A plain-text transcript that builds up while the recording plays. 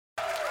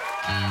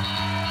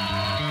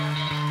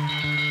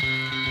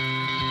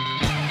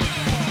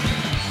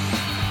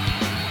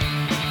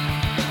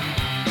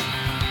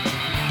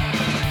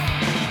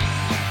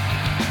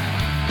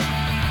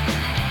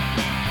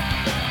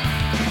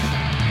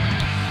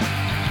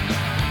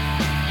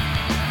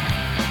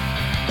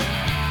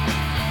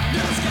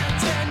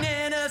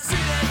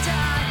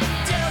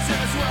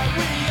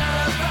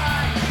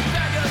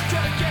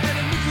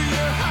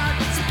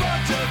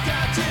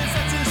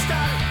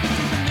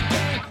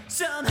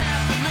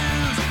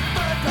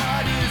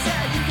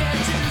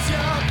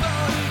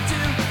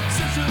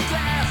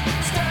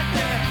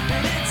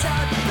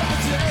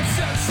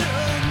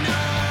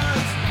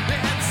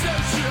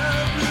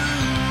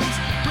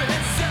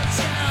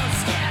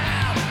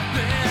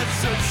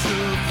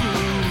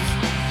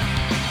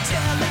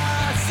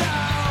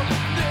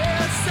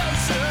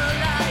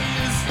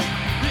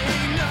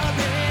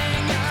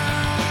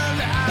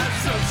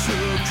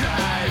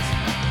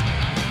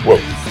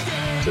Welcome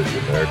to the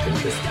American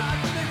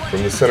Band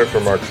from the Center for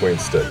Mark Twain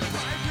Studies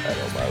at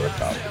Elmira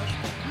College.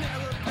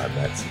 I'm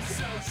Matt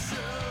Seeker.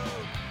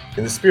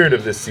 In the spirit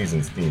of this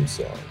season's theme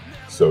song,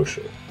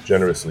 Social,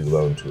 generously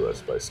loaned to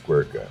us by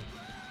Squirt Gun,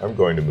 I'm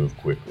going to move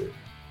quickly.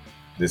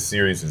 This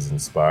series is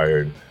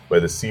inspired by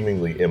the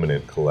seemingly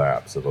imminent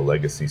collapse of a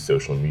legacy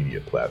social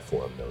media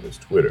platform known as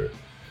Twitter.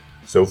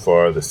 So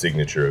far, the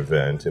signature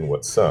event in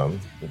what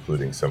some,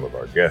 including some of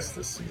our guests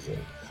this season,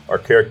 are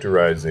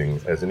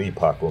characterizing as an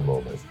epochal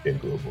moment in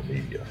global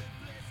media.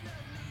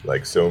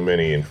 Like so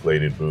many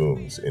inflated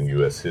booms in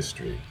U.S.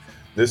 history,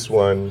 this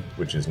one,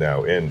 which is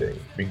now ending,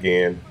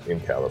 began in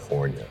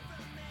California.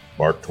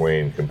 Mark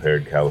Twain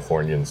compared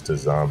Californians to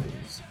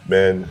zombies,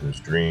 men whose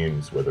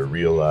dreams, whether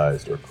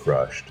realized or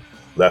crushed,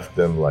 left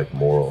them like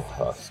moral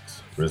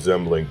husks,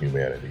 resembling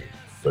humanity,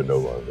 but no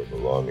longer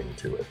belonging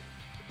to it.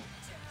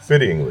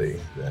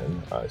 Fittingly,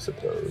 then, I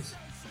suppose,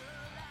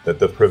 that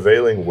the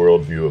prevailing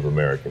worldview of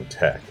American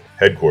tech,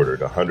 headquartered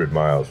 100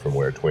 miles from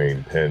where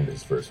Twain penned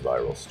his first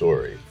viral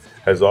story,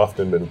 has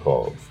often been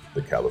called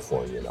the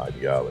Californian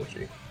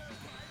ideology.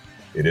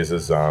 It is a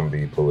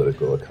zombie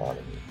political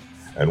economy,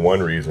 and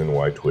one reason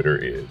why Twitter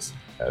is,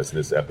 as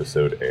this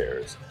episode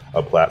airs,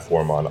 a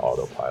platform on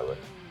autopilot.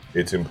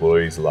 Its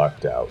employees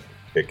locked out,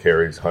 it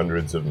carries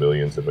hundreds of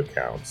millions of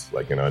accounts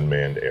like an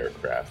unmanned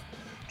aircraft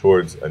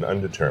towards an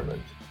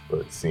undetermined,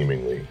 but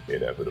seemingly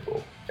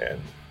inevitable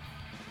end.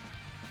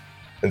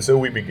 And so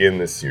we begin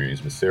this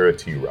series with Sarah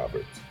T.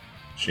 Roberts.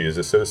 She is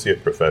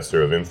Associate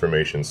Professor of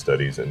Information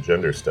Studies and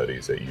Gender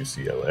Studies at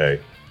UCLA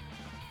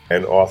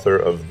and author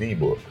of the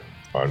book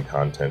on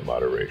content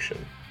moderation,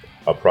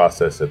 a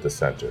process at the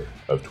center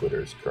of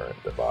Twitter's current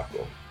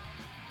debacle.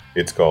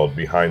 It's called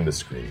Behind the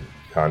Screen: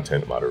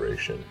 Content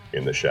Moderation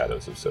in the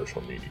Shadows of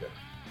Social Media.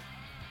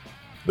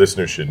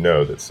 Listeners should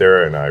know that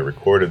Sarah and I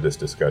recorded this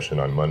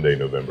discussion on Monday,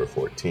 November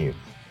 14th,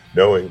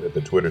 knowing that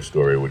the Twitter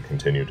story would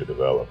continue to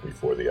develop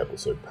before the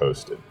episode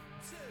posted.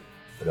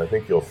 And I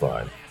think you'll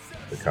find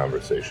the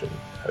conversation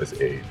has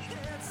aged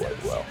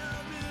quite well.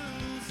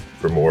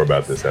 For more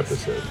about this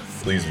episode,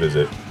 please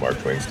visit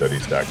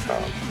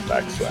marktwainstudies.com/the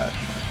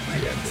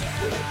end of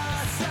Twitter.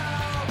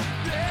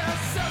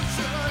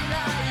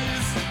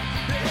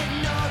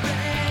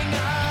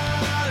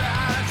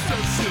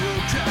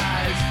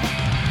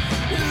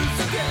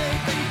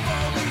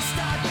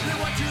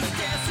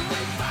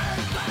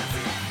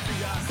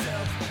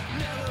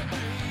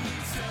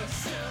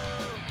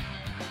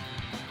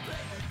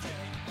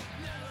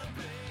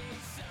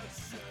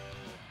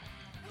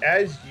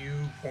 As you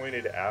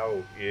pointed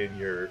out in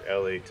your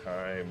LA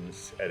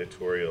Times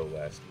editorial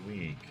last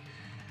week,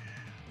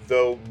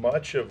 though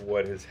much of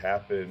what has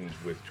happened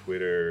with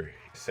Twitter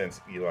since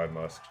Elon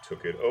Musk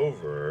took it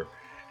over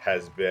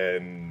has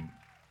been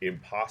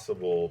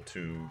impossible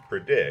to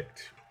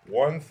predict,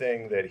 one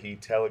thing that he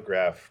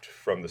telegraphed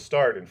from the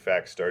start, in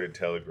fact started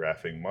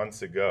telegraphing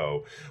months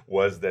ago,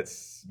 was that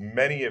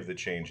many of the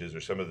changes, or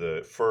some of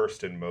the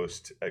first and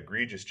most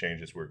egregious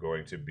changes, were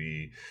going to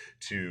be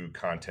to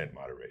content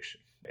moderation.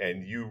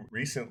 And you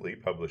recently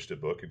published a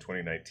book in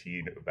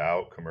 2019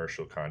 about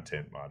commercial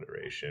content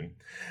moderation.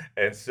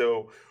 And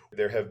so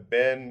there have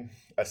been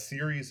a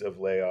series of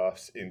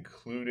layoffs,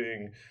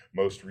 including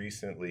most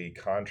recently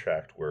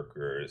contract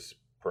workers,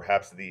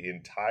 perhaps the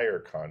entire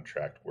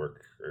contract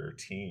worker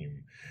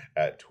team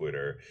at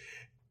Twitter.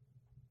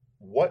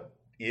 What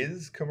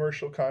is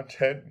commercial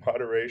content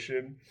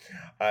moderation?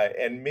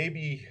 And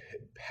maybe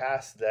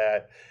past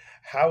that,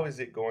 how is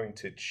it going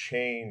to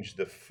change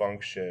the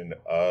function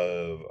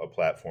of a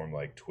platform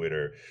like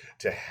Twitter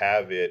to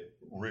have it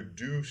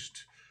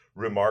reduced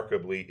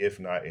remarkably, if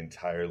not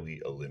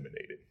entirely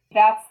eliminated?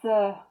 That's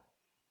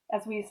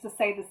as we used to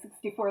say, the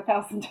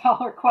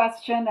 $64,000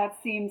 question. That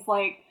seems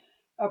like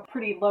a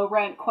pretty low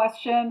rent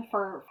question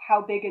for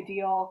how big a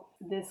deal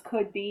this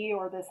could be,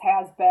 or this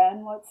has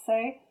been, let's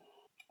say.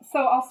 So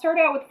I'll start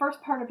out with the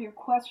first part of your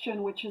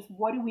question, which is,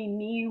 what do we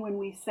mean when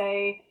we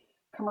say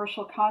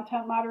commercial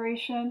content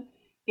moderation?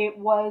 It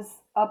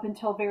was up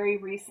until very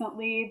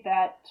recently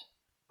that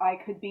I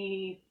could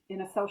be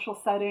in a social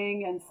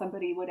setting and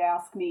somebody would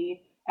ask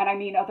me And I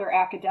mean, other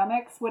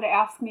academics would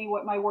ask me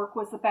what my work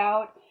was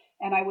about,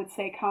 and I would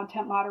say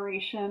content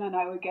moderation, and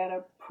I would get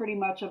a pretty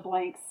much a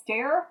blank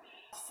stare.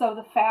 So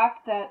the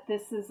fact that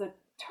this is a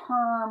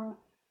term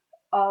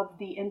of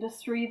the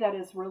industry that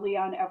is really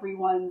on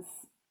everyone's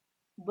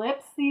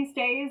lips these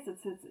days,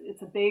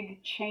 it's a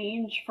big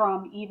change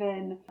from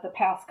even the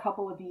past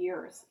couple of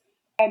years.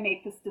 I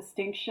make this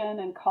distinction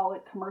and call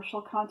it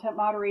commercial content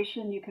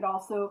moderation. You could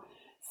also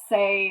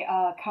say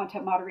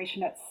content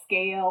moderation at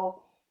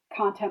scale,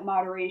 content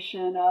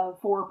moderation of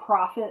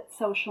for-profit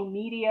social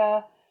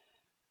media,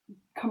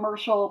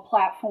 commercial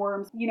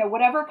platforms,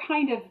 whatever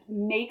kind of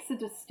makes a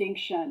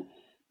distinction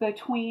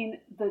between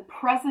the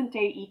present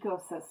day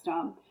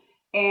ecosystem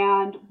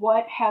and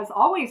what has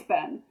always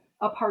been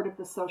a part of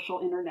the social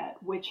internet,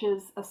 which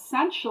is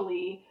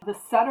essentially the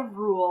set of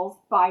rules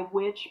by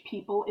which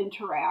people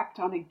interact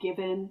on a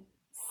given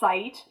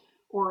site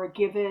or a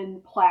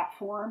given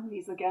platform.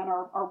 These, again,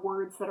 are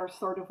words that are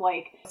sort of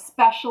like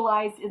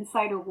specialized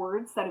insider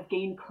words that have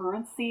gained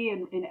currency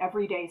in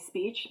everyday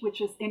speech,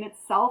 which is in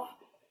itself,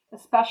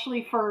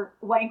 especially for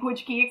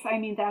language geeks, I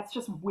mean, that's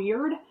just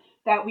weird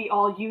that we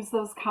all use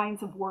those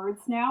kinds of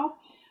words now.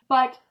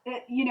 But,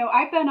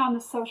 I've been on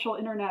the social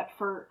internet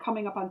for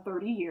coming up on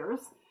 30 years.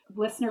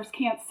 Listeners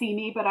can't see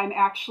me, but I'm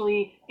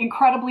actually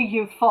incredibly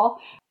youthful.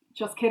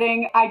 Just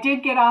kidding. I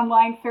did get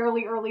online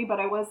fairly early, but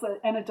I was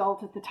an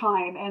adult at the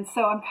time. And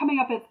so I'm coming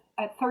up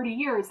at 30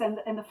 years. And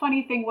the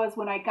funny thing was,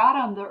 when I got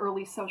on the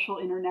early social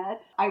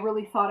internet, I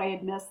really thought I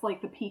had missed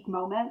like the peak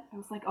moment. I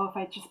was like, oh, if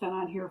I'd just been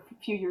on here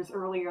a few years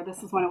earlier,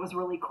 this is when it was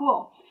really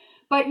cool.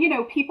 But,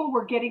 people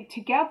were getting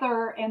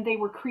together and they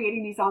were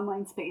creating these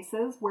online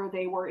spaces where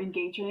they were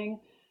engaging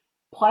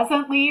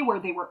pleasantly, where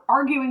they were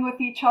arguing with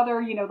each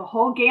other, the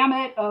whole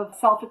gamut of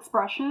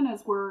self-expression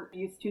as we're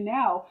used to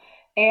now.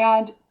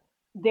 And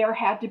there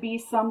had to be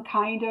some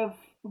kind of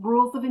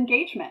rules of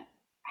engagement.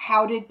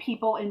 How did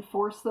people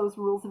enforce those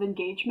rules of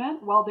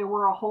engagement? Well, there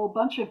were a whole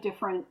bunch of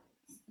different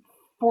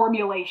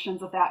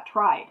formulations of that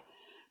tried.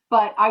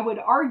 But I would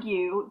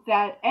argue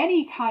that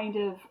any kind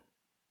of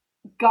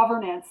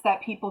governance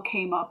that people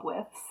came up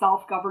with,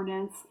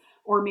 self-governance,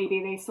 or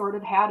maybe they sort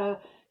of had a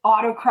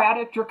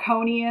autocratic,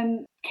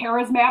 draconian,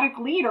 charismatic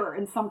leader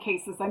in some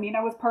cases. I mean,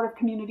 I was part of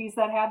communities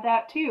that had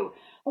that too.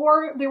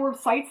 Or there were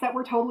sites that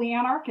were totally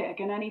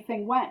anarchic and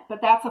anything went,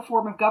 but that's a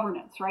form of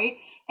governance, right?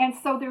 And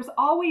so there's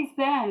always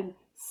been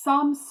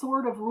some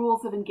sort of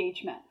rules of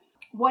engagement.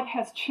 What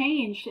has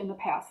changed in the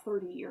past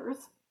 30 years?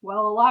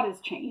 Well, a lot has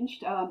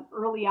changed.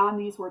 Early on,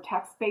 these were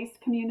text-based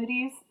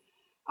communities.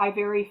 I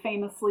very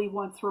famously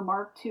once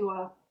remarked to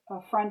a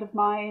friend of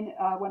mine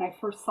when I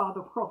first saw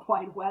the World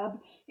Wide Web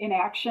in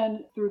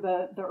action through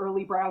the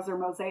early browser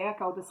Mosaic,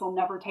 oh, this will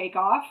never take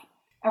off.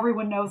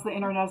 Everyone knows the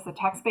internet is the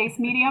text-based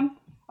medium.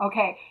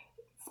 Okay,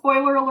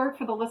 spoiler alert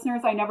for the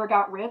listeners, I never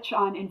got rich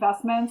on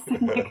investments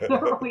in the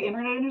early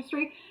internet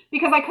industry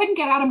because I couldn't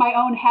get out of my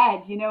own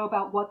head,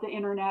 about what the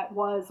internet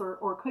was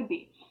or could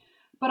be.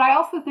 But I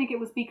also think it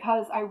was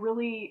because I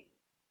really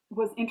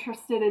was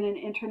interested in an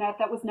internet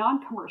that was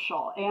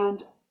non-commercial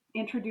and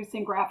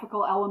introducing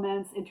graphical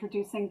elements,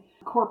 introducing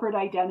corporate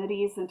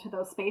identities into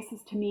those spaces,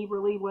 to me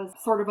really was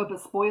sort of a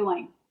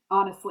bespoiling,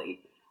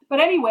 honestly. But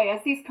anyway,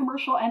 as these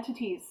commercial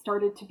entities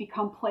started to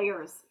become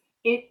players,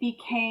 it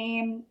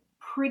became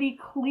pretty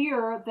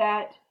clear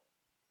that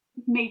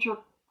major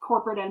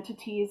corporate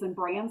entities and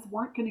brands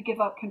weren't going to give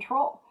up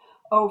control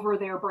over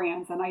their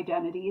brands and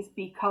identities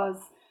because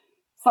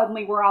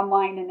suddenly we're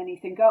online and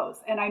anything goes.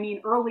 And I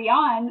mean, early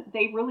on,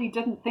 they really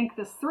didn't think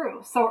this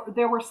through. So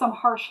there were some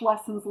harsh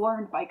lessons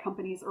learned by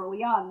companies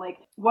early on. Like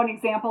one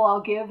example I'll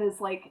give is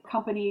like a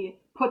company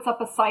puts up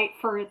a site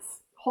for its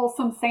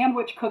wholesome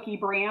sandwich cookie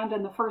brand,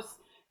 and the first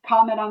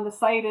comment on the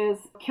site is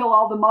kill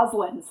all the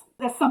Muslims.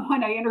 As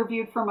someone I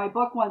interviewed for my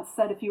book once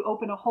said, if you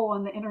open a hole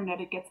in the internet,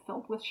 it gets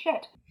filled with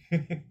shit.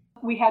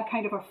 We had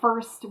kind of a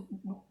first,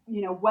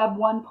 Web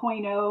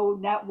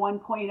 1.0, Net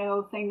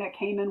 1.0 thing that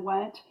came and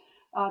went.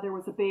 There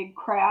was a big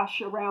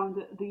crash around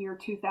the year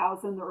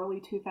 2000, the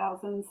early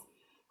 2000s,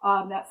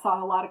 that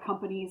saw a lot of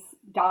companies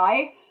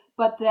die.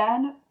 But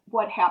then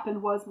what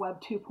happened was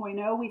Web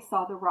 2.0, we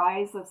saw the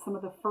rise of some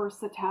of the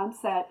first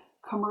attempts at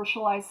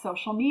commercialized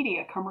social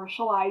media,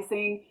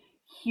 commercializing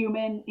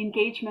human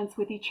engagements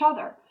with each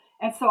other.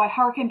 And so I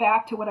harken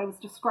back to what I was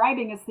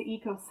describing as the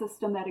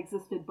ecosystem that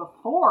existed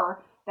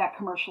before that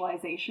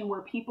commercialization,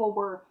 where people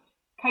were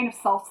kind of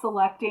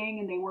self-selecting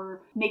and they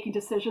were making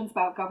decisions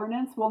about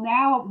governance. Well,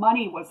 now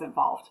money was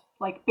involved,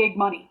 like big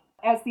money.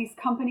 As these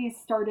companies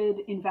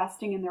started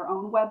investing in their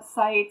own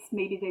websites,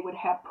 maybe they would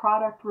have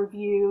product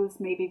reviews,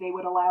 maybe they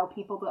would allow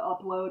people to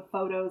upload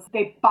photos.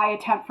 They buy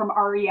a tent from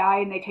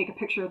REI and they take a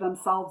picture of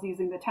themselves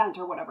using the tent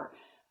or whatever.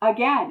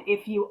 Again,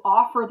 if you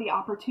offer the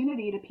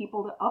opportunity to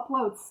people to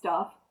upload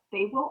stuff,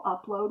 they will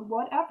upload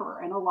whatever,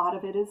 and a lot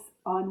of it is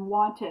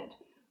unwanted.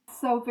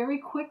 So very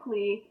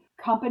quickly,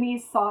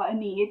 companies saw a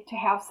need to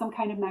have some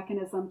kind of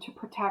mechanism to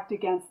protect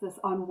against this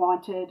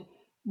unwanted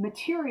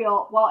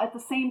material, while at the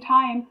same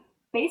time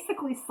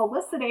basically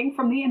soliciting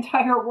from the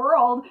entire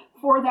world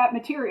for that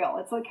material.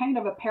 It's a kind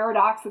of a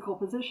paradoxical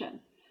position.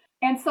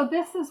 And so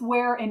this is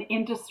where an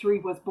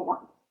industry was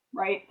born,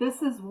 right?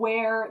 This is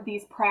where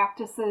these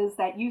practices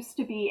that used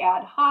to be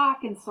ad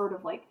hoc and sort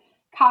of like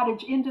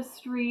cottage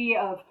industry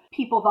of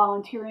people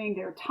volunteering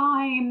their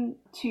time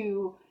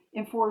to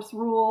enforce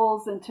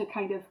rules and to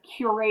kind of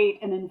curate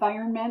an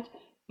environment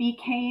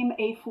became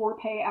a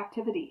for-pay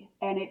activity.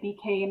 And it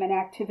became an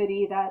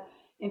activity that,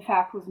 in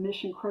fact, was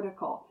mission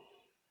critical.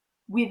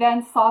 We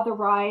then saw the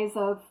rise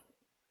of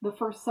the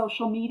first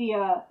social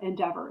media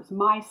endeavors,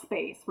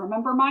 MySpace.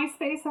 Remember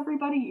MySpace,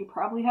 everybody? You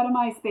probably had a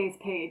MySpace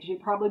page.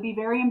 You'd probably be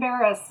very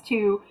embarrassed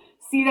to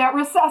see that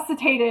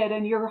resuscitated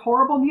in your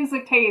horrible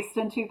music taste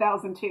in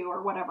 2002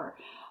 or whatever.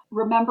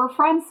 Remember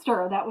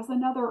Friendster? That was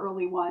another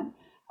early one.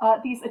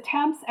 These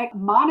attempts at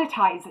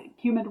monetizing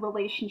human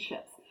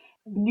relationships.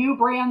 New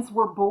brands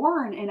were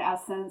born, in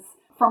essence,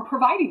 from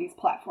providing these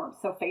platforms.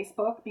 So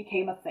Facebook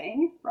became a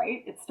thing,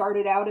 right? It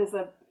started out as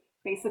a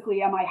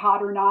basically am I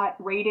hot or not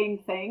rating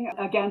thing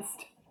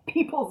against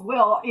people's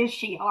will. Is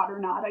she hot or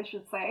not, I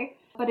should say.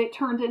 But it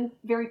turned in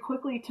very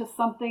quickly to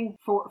something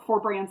for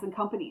brands and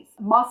companies.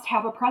 Must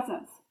have a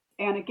presence.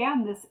 And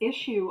again, this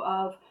issue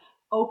of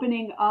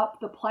opening up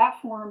the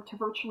platform to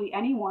virtually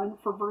anyone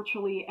for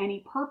virtually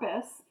any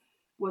purpose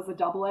was a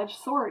double-edged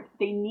sword.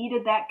 They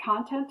needed that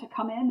content to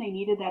come in. They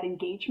needed that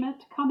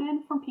engagement to come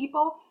in from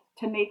people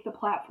to make the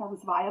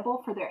platforms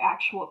viable for their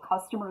actual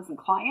customers and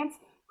clients,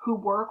 who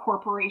were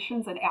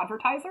corporations and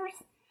advertisers.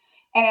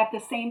 And at the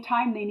same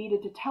time, they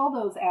needed to tell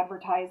those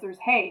advertisers,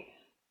 hey,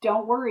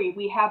 don't worry,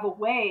 we have a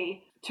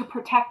way to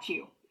protect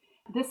you.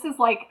 This is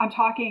like, I'm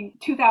talking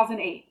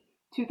 2008,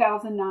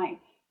 2009.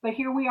 But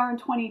here we are in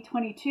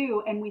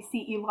 2022, and we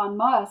see Elon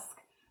Musk,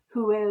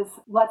 who is,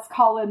 let's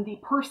call him the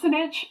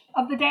personage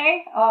of the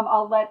day.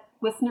 I'll let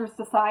listeners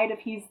decide if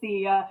he's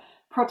the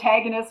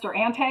protagonist or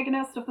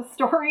antagonist of the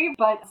story,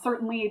 but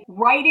certainly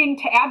writing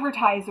to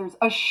advertisers,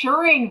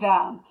 assuring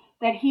them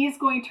that he's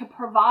going to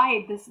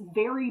provide this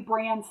very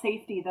brand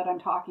safety that I'm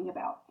talking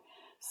about.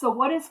 So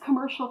what is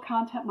commercial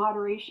content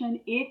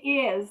moderation? It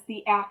is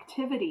the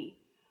activity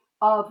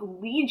of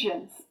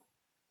legions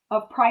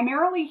of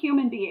primarily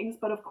human beings,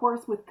 but of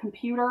course with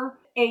computer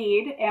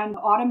aid and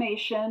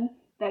automation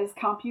that is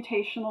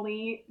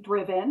computationally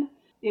driven.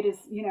 It is,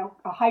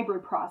 a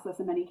hybrid process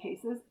in many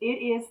cases. It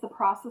is the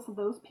process of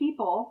those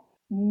people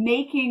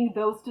making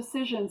those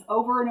decisions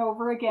over and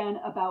over again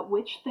about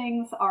which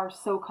things are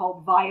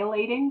so-called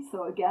violating,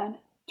 so again,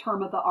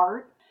 term of the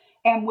art,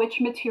 and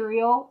which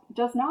material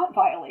does not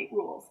violate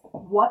rules.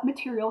 What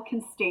material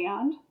can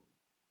stand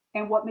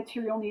and what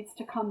material needs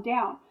to come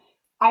down.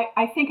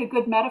 I think a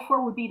good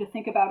metaphor would be to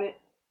think about it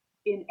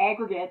in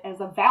aggregate as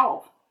a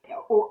valve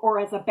or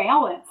as a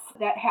balance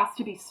that has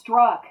to be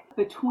struck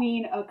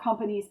between a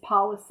company's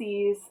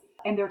policies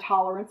and their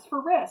tolerance for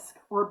risk,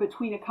 or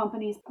between a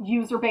company's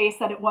user base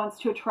that it wants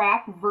to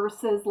attract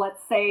versus,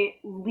 let's say,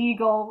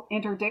 legal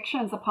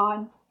interdictions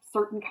upon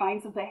certain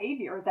kinds of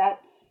behavior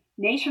that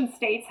nation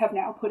states have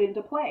now put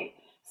into play.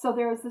 So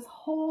there's this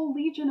whole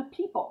legion of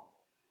people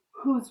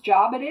whose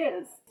job it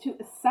is to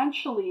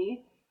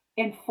essentially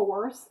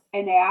enforce,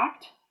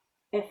 enact,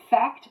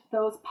 affect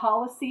those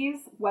policies,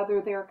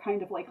 whether they're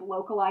kind of like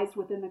localized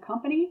within the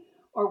company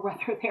or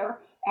whether they're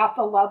at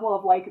the level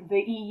of like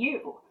the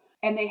EU.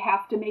 And they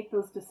have to make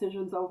those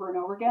decisions over and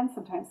over again,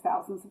 sometimes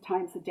thousands of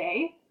times a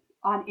day,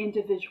 on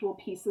individual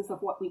pieces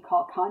of what we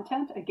call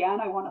content.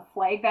 Again, I want to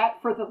flag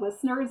that for the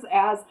listeners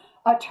as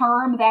a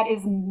term that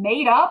is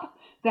made up,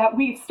 that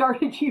we've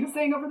started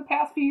using over the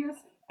past few years.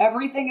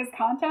 Everything is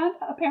content,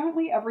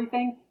 apparently.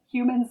 Everything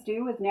humans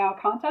do is now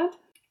content.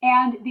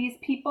 And these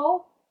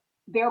people,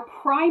 their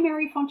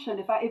primary function,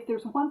 if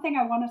there's one thing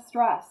I want to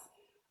stress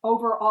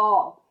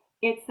overall,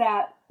 it's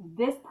that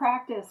this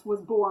practice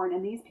was born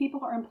and these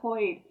people are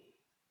employed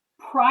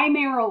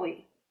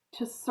primarily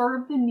to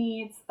serve the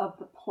needs of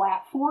the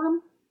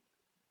platform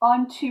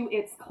unto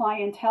its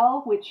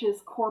clientele, which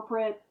is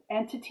corporate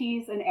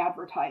entities and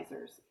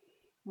advertisers.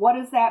 What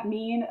does that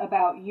mean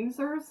about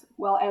users?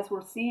 Well, as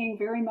we're seeing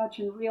very much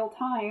in real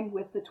time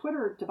with the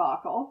Twitter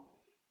debacle,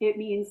 it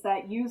means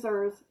that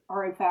users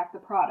are in fact the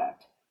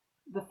product.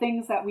 The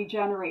things that we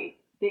generate,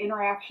 the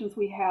interactions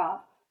we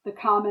have, the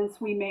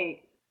comments we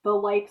make, the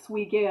likes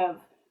we give,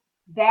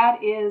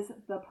 that is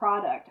the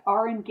product.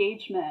 Our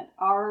engagement,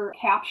 our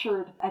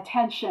captured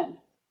attention,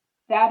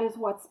 that is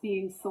what's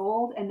being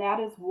sold, and that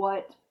is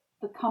what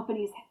the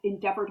companies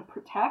endeavor to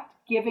protect,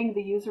 giving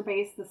the user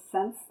base the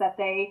sense that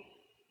they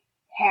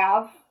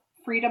have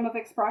freedom of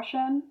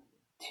expression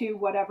to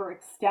whatever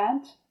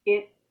extent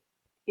it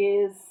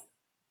is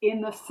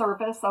in the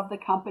service of the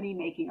company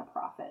making a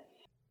profit.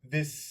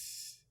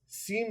 This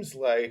seems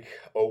like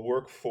a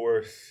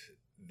workforce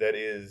that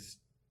is,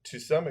 to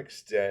some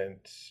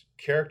extent,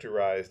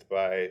 characterized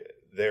by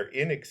their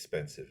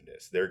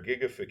inexpensiveness, their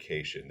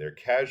gigification, their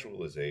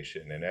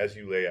casualization. And as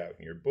you lay out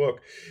in your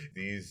book,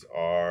 these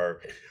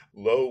are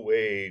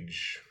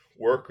low-wage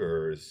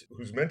workers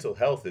whose mental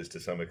health is to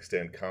some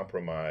extent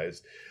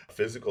compromised,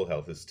 physical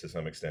health is to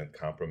some extent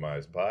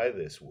compromised by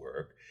this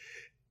work,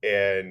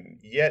 and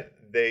yet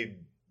they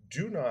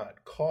do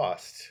not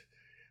cost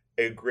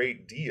a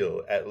great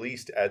deal, at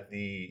least at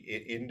the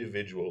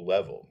individual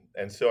level.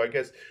 And so I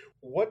guess,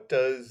 what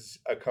does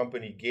a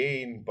company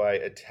gain by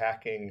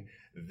attacking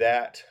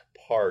that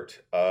part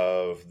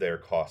of their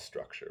cost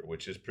structure,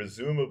 which is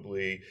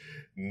presumably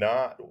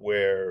not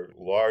where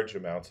large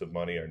amounts of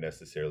money are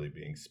necessarily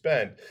being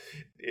spent?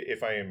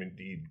 If I am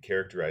indeed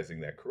characterizing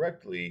that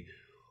correctly,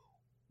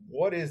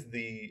 what is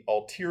the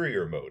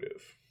ulterior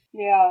motive?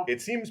 Yeah.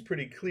 It seems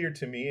pretty clear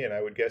to me, and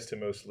I would guess to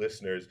most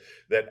listeners,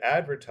 that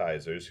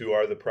advertisers, who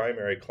are the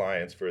primary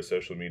clients for a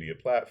social media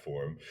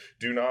platform,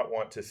 do not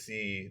want to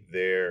see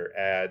their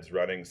ads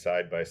running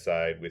side by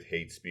side with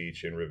hate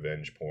speech and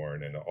revenge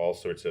porn and all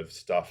sorts of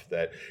stuff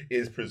that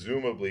is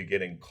presumably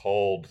getting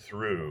culled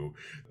through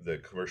the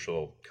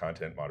commercial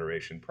content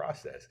moderation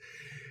process.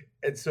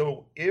 And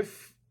so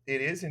if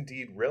it is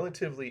indeed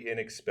relatively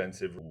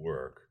inexpensive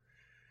work,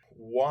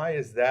 why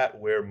is that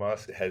where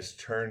Musk has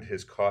turned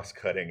his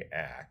cost-cutting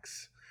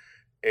axe?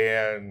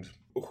 And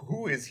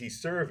who is he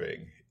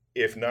serving,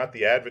 if not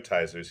the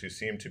advertisers who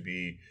seem to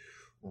be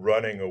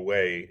running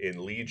away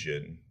in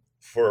legion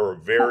for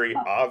very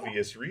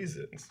obvious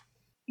reasons?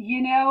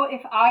 You know,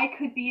 if I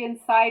could be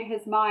inside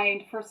his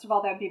mind, first of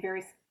all, that'd be a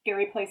very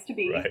scary place to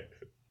be. Right.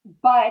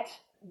 But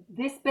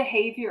this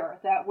behavior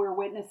that we're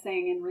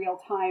witnessing in real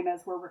time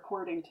as we're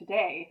recording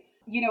today,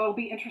 it'll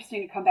be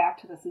interesting to come back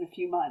to this in a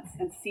few months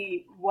and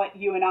see what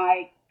you and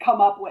I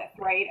come up with,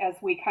 right? As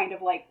we kind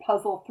of like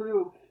puzzle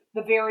through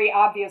the very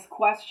obvious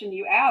question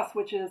you asked,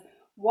 which is,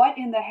 what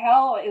in the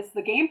hell is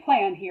the game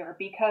plan here?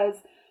 Because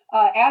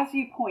as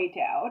you point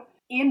out,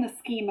 in the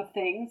scheme of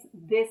things,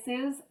 this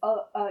is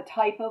a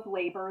type of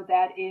labor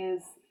that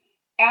is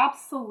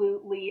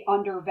absolutely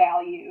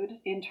undervalued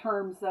in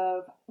terms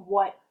of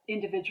what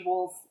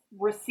individuals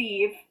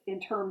receive in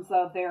terms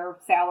of their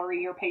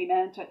salary or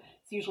payment.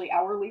 It's usually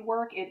hourly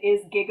work. It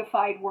is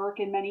gigified work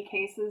in many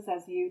cases,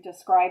 as you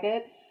describe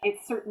it.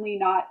 It's certainly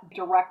not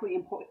directly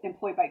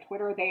employed by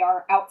Twitter. They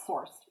are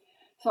outsourced.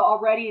 So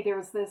already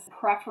there's this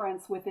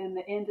preference within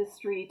the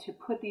industry to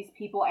put these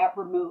people at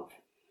remove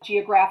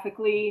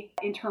geographically,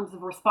 in terms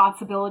of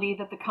responsibility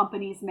that the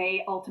companies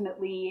may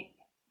ultimately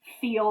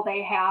feel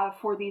they have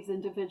for these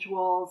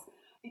individuals,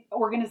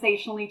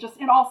 organizationally, just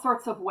in all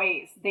sorts of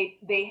ways.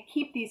 They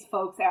keep these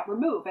folks at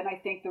remove. And I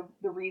think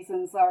the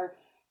reasons are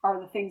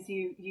the things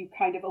you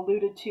kind of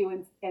alluded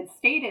to and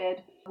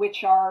stated,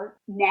 which are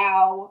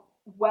now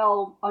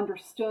well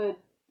understood,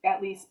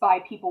 at least by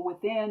people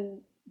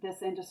within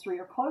this industry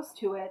or close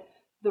to it,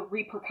 the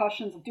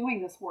repercussions of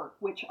doing this work,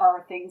 which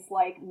are things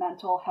like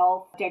mental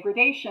health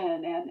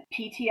degradation and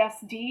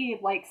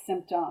PTSD-like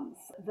symptoms,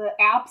 the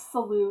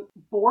absolute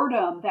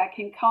boredom that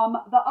can come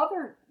the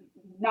other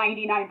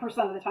 99%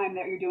 of the time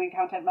that you're doing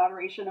content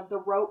moderation, of the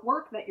rote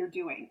work that you're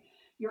doing,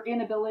 your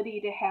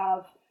inability to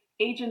have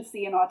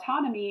agency and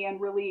autonomy and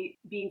really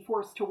being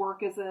forced to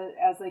work as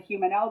a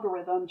human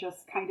algorithm,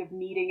 just kind of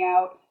meting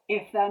out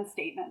if-then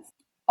statements.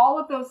 All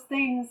of those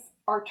things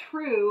are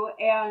true,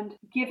 and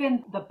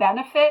given the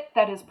benefit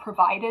that is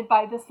provided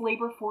by this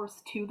labor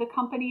force to the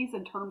companies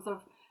in terms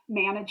of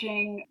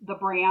managing the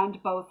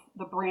brand, both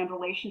the brand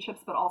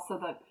relationships, but also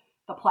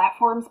the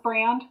platform's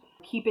brand,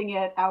 keeping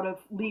it out of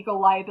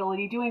legal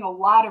liability, doing a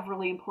lot of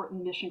really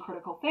important mission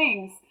critical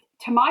things,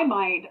 to my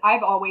mind,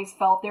 I've always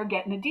felt they're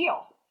getting a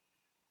deal.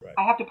 Right.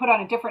 I have to put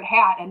on a different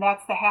hat, and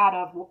that's the hat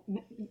of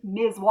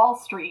Ms. Wall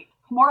Street.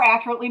 More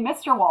accurately,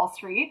 Mr. Wall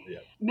Street, yeah.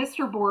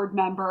 Mr. Board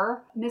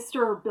Member,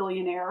 Mr.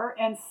 Billionaire,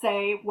 and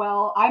say,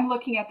 well, I'm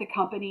looking at the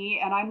company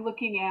and I'm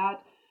looking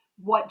at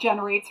what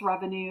generates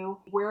revenue,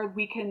 where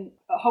we can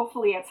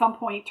hopefully at some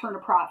point turn a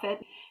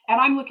profit.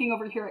 And I'm looking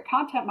over here at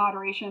content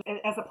moderation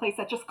as a place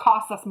that just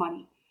costs us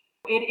money.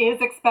 It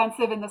is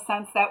expensive in the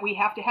sense that we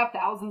have to have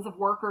thousands of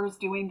workers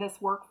doing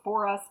this work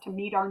for us to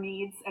meet our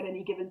needs at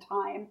any given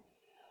time.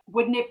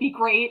 Wouldn't it be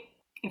great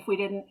if we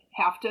didn't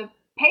have to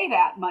pay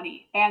that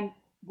money? And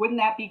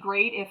wouldn't that be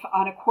great if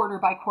on a quarter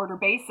by quarter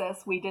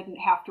basis, we didn't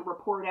have to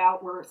report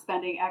out we're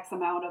spending X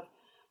amount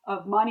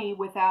of money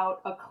without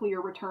a clear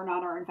return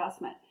on our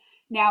investment?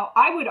 Now,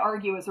 I would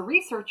argue as a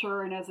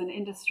researcher and as an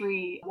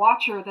industry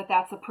watcher that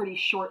that's a pretty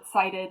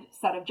short-sighted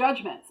set of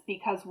judgments,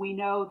 because we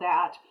know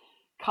that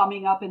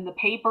coming up in the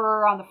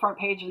paper on the front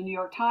page of the New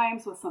York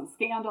Times with some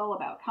scandal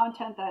about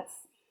content that's,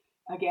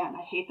 again,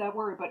 I hate that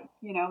word, but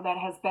that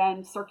has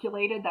been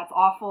circulated, that's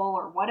awful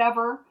or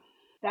whatever,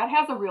 that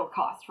has a real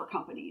cost for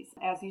companies.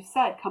 As you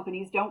said,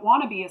 companies don't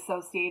want to be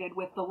associated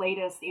with the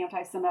latest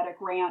anti-Semitic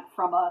rant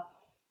from a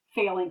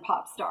failing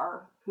pop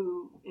star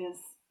who is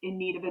in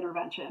need of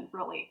intervention,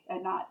 really,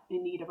 and not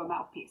in need of a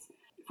mouthpiece,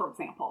 for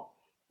example.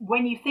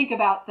 When you think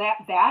about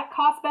that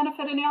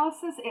cost-benefit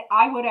analysis,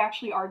 I would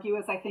actually argue,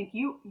 as I think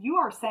you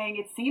are saying,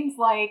 it seems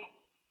like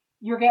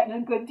you're getting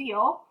a good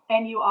deal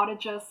and you ought to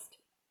just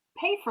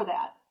pay for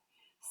that.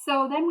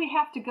 So then we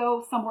have to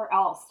go somewhere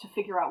else to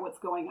figure out what's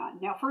going on.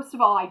 Now, first of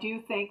all, I do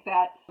think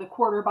that the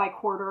quarter by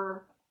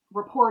quarter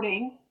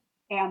reporting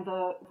and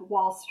the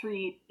Wall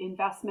Street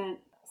investment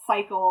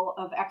cycle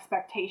of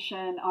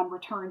expectation on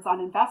returns on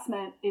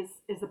investment is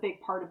a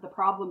big part of the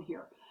problem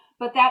here.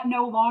 But that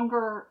no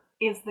longer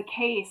is the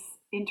case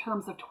in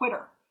terms of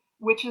Twitter,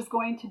 which is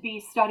going to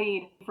be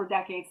studied for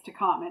decades to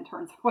come in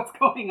terms of what's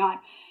going on.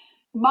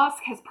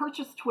 Musk has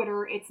purchased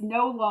Twitter. It's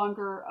no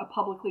longer a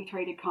publicly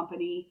traded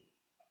company.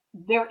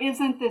 There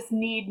isn't this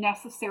need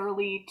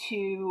necessarily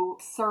to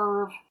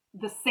serve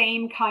the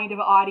same kind of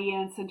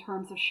audience in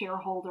terms of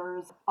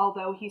shareholders,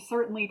 although he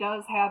certainly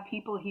does have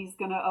people he's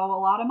going to owe a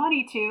lot of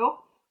money to.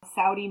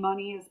 Saudi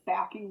money is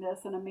backing this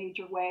in a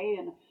major way,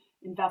 and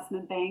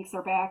investment banks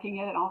are backing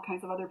it, and all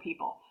kinds of other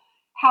people.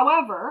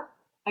 However,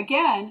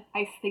 again,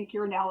 I think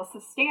your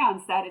analysis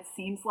stands that it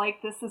seems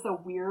like this is a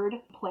weird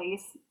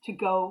place to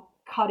go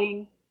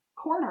cutting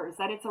corners,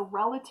 that it's a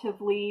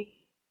relatively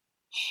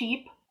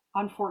cheap,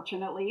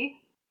 unfortunately,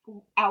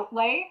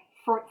 outlay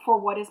for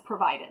what is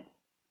provided.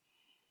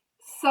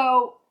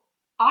 So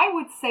I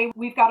would say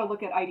we've got to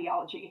look at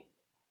ideology.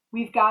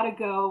 We've got to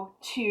go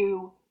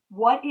to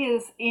what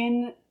is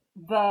in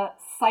the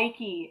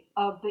psyche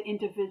of the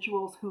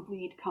individuals who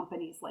lead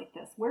companies like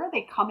this. Where are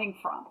they coming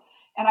from?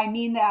 And I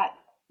mean that,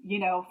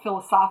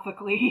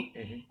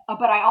 philosophically,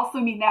 but I also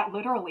mean that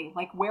literally.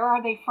 Like, where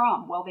are they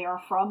from? Well, they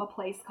are from a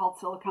place called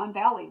Silicon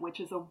Valley, which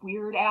is a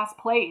weird ass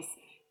place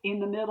in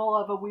the middle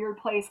of a weird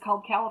place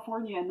called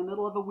California, in the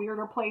middle of a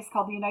weirder place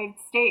called the United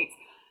States,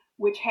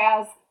 which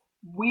has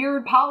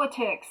weird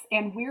politics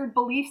and weird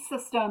belief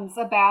systems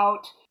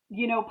about,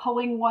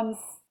 pulling one's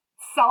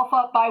self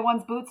up by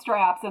one's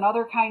bootstraps and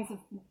other kinds of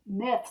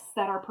myths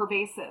that are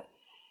pervasive.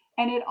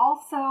 And it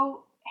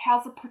also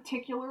has a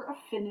particular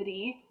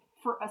affinity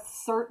for a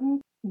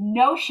certain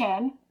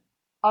notion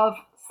of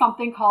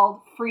something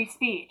called free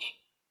speech,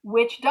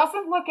 which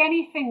doesn't look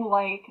anything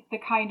like the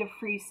kind of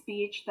free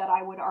speech that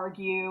I would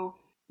argue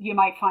you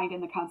might find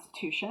in the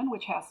Constitution,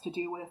 which has to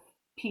do with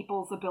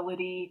people's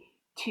ability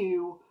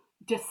to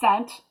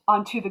dissent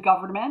onto the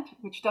government,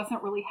 which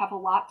doesn't really have a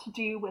lot to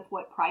do with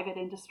what private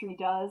industry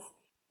does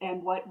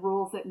and what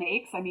rules it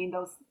makes. I mean,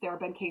 there have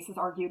been cases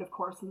argued, of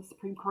course, in the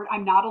Supreme Court.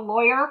 I'm not a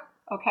lawyer,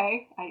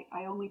 okay?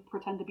 I only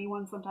pretend to be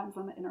one sometimes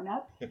on the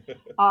internet.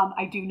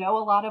 I do know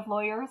a lot of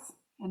lawyers,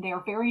 and they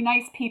are very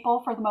nice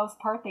people for the most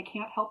part. They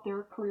can't help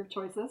their career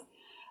choices.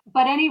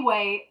 But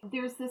anyway,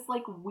 there's this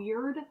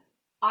weird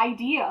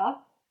idea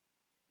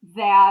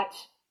that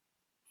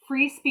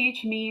free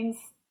speech means,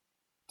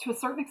 to a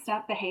certain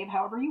extent, behave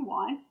however you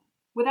want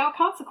without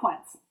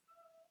consequence,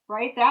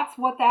 right? That's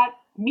what that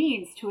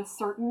means to a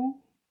certain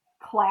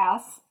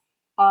class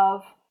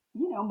of,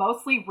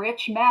 mostly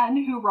rich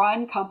men who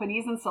run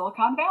companies in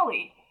Silicon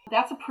Valley.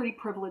 That's a pretty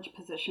privileged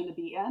position to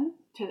be in,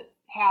 to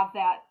have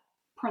that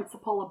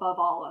principle above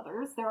all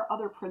others. There are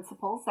other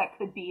principles that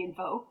could be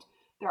invoked.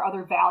 There are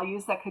other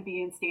values that could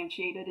be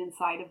instantiated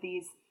inside of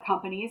these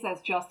companies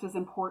as just as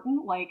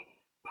important, like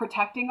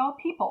protecting all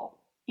people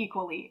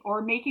equally,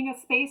 or making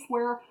a space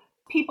where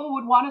people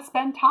would want to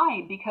spend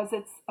time because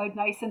it's a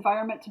nice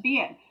environment to be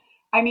in.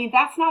 I mean,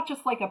 that's not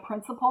just like a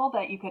principle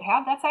that you could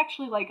have. That's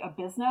actually like a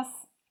business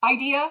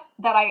idea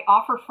that I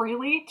offer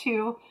freely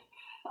to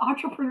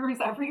entrepreneurs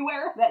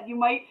everywhere, that you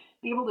might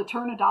be able to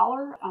turn a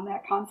dollar on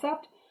that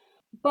concept.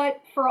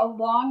 But for a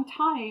long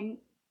time,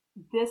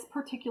 this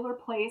particular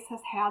place has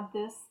had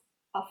this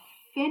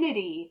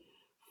affinity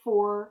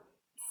for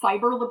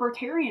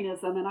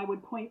cyberlibertarianism, and I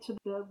would point to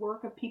the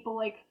work of people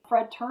like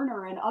Fred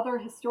Turner and other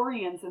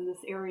historians in this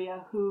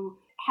area who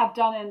have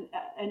done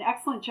an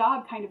excellent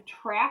job kind of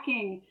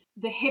tracking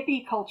the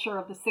hippie culture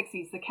of the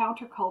 60s, the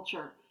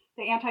counterculture,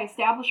 the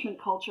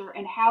anti-establishment culture,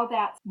 and how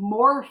that's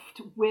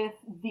morphed with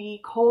the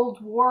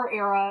Cold War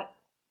era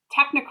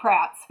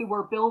technocrats who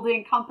were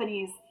building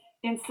companies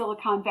in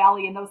Silicon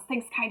Valley, and those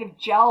things kind of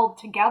gelled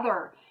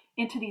together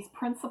into these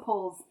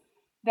principles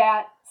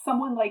that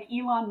someone like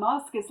Elon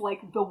Musk is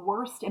like the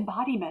worst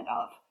embodiment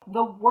of.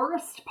 The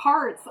worst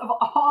parts of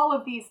all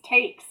of these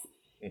takes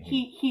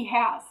he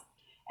has.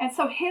 And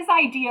so his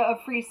idea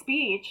of free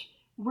speech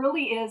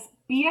really is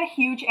be a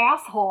huge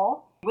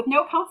asshole with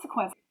no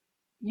consequence.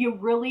 You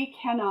really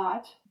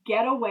cannot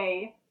get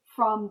away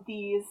from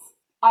these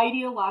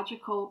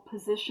ideological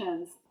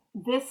positions.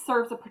 This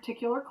serves a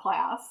particular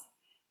class,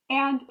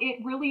 and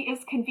it really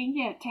is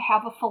convenient to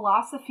have a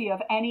philosophy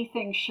of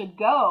anything should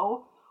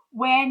go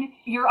when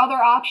your other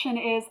option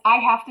is, I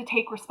have to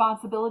take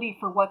responsibility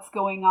for what's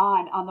going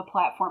on the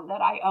platform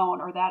that I own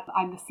or that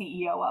I'm the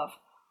CEO of.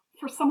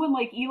 For someone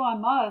like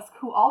Elon Musk,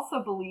 who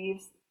also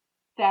believes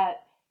that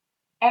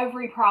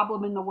every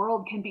problem in the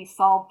world can be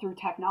solved through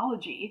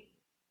technology,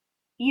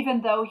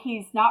 even though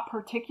he's not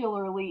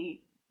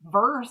particularly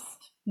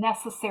versed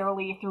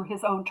necessarily through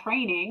his own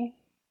training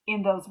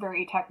in those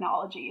very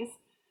technologies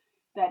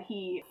that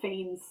he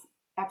feigns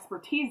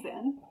expertise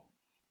in,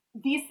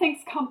 these things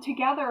come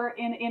together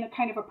in a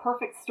kind of a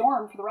perfect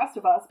storm for the rest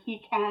of us.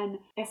 He can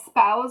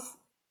espouse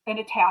an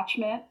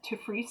attachment to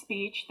free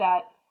speech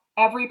that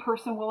every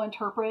person will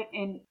interpret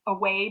in a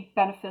way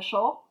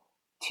beneficial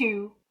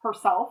to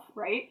herself,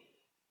 right?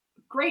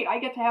 great, I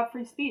get to have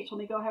free speech. Let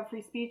me go have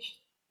free speech,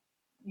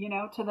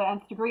 to the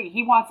nth degree.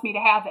 He wants me to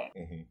have it.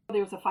 Mm-hmm.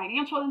 There's a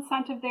financial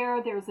incentive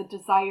there. There's a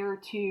desire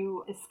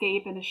to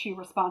escape and eschew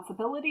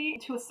responsibility.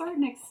 To a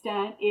certain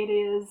extent, it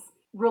is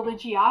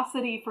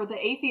religiosity for the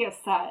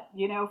atheist set,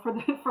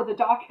 for the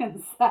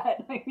Dawkins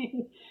set. I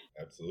mean,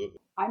 absolutely.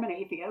 I'm an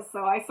atheist,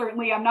 so I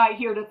certainly am not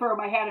here to throw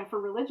my hat in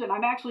for religion.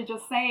 I'm actually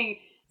just saying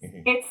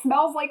it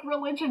smells like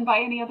religion by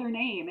any other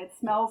name. It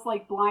smells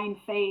like blind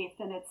faith,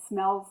 and it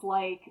smells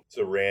like it's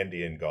a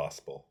Randian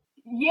gospel.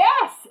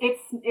 Yes,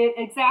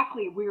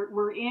 exactly.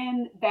 We're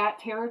in that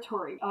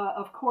territory.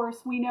 Of course,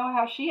 we know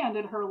how she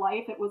ended her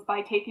life. It was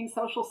by taking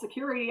Social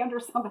Security under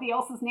somebody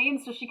else's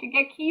name so she could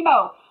get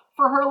chemo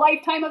for her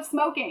lifetime of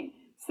smoking.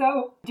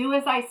 So do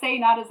as I say,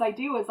 not as I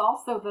do is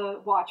also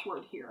the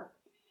watchword here.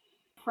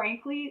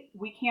 Frankly,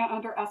 we can't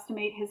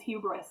underestimate his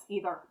hubris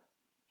either.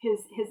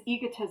 His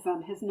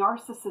egotism, his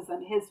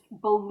narcissism, his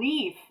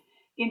belief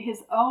in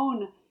his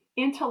own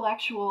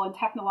intellectual and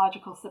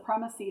technological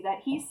supremacy, that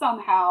he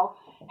somehow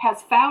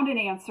has found an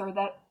answer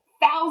that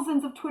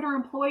thousands of Twitter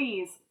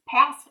employees,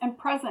 past and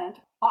present,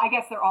 I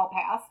guess they're all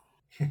past,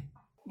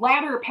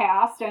 latter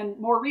past and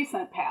more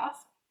recent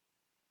past,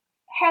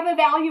 have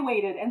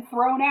evaluated and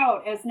thrown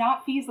out as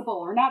not feasible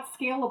or not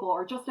scalable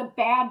or just a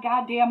bad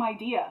goddamn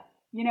idea.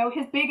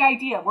 His big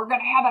idea, we're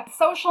going to have a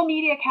social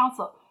media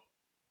council.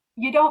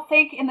 You don't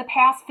think in the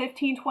past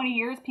 15, 20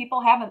 years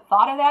people haven't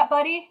thought of that,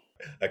 buddy?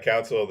 A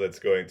council that's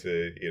going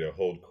to,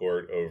 hold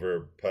court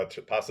over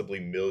possibly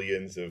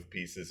millions of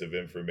pieces of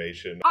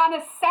information on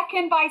a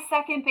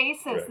second-by-second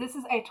basis. Right. This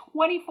is a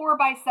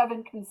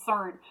 24/7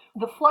 concern.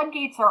 The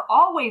floodgates are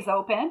always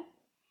open.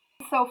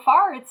 So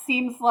far, it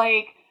seems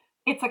like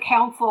it's a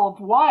council of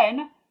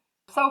one.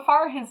 So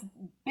far, his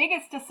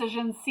biggest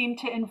decisions seem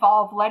to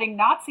involve letting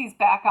Nazis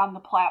back on the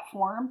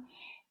platform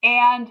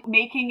and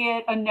making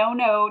it a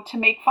no-no to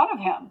make fun of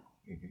him.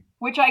 Mm-hmm.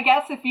 Which I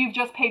guess if you've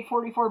just paid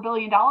 $44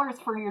 billion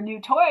for your new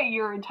toy,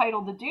 you're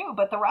entitled to do.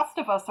 But the rest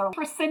of us are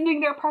rescinding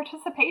their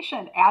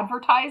participation.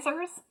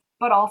 Advertisers,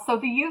 but also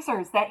the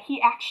users that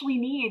he actually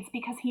needs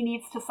because he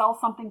needs to sell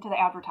something to the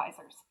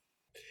advertisers.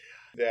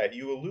 That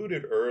you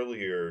alluded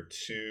earlier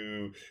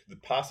to the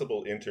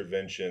possible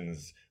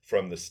interventions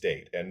from the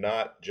state, and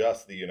not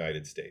just the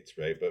United States,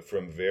 right? But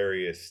from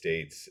various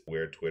states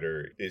where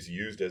Twitter is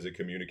used as a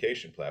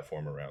communication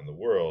platform around the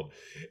world.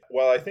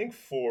 While I think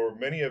for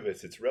many of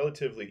us, it's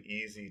relatively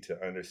easy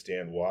to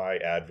understand why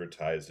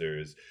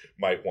advertisers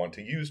might want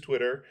to use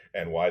Twitter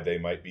and why they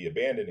might be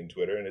abandoning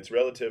Twitter. And it's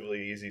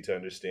relatively easy to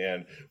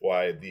understand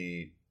why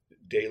the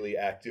daily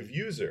active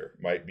user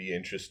might be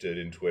interested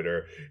in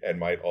Twitter and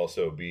might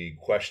also be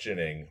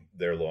questioning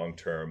their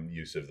long-term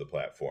use of the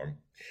platform.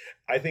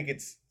 I think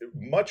it's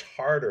much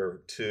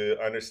harder to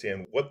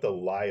understand what the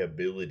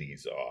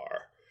liabilities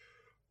are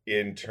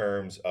in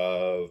terms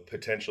of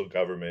potential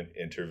government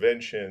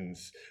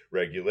interventions,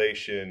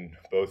 regulation,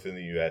 both in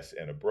the US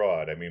and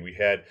abroad. I mean, we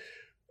had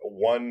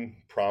one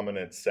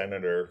prominent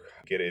senator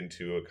get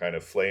into a kind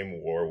of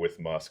flame war with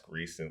Musk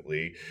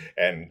recently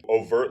and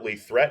overtly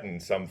threaten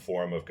some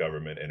form of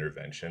government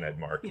intervention. Ed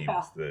Markey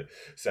was the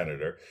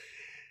senator.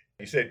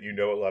 You said you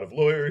know a lot of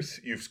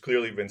lawyers. You've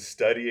clearly been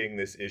studying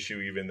this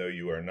issue, even though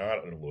you are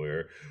not a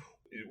lawyer.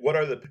 What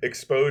are the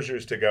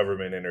exposures to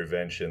government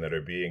intervention that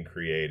are being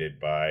created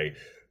by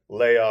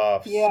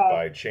layoffs,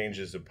 by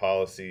changes of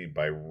policy,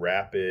 by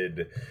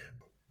rapid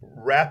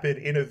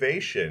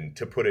innovation,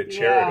 to put it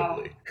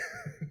charitably?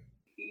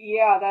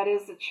 Yeah, that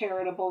is a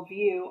charitable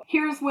view.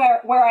 Here's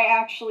where I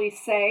actually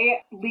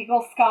say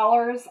legal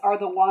scholars are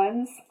the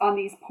ones on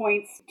these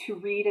points to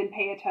read and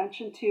pay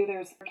attention to.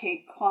 There's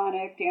Kate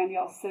Klonick,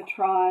 Danielle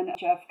Citron,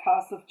 Jeff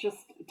Kossoff,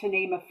 just to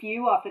name a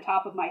few off the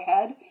top of my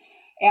head.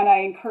 And I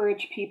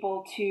encourage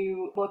people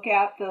to look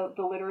at the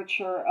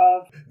literature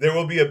of... There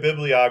will be a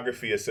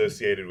bibliography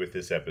associated with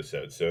this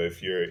episode. So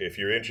if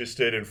you're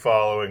interested in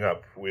following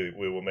up, we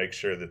will make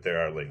sure that there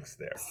are links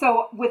there.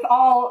 So with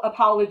all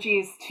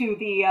apologies to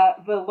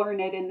the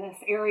learned in this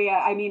area,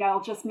 I mean,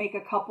 I'll just make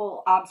a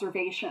couple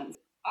observations.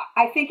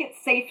 I think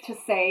it's safe to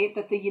say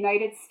that the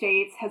United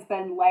States has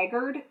been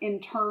laggard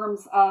in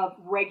terms of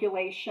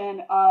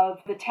regulation of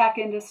the tech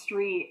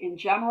industry in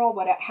general,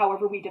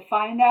 however we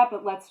define that,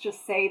 but let's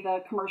just say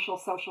the commercial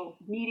social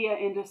media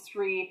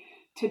industry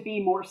to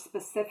be more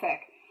specific.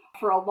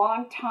 For a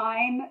long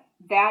time,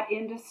 that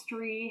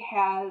industry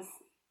has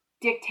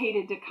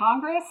dictated to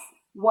Congress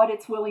what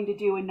it's willing to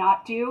do and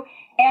not do.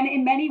 And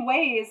in many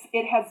ways,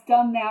 it has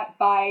done that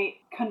by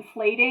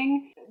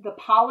conflating the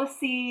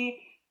policy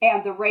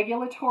and the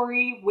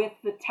regulatory with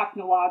the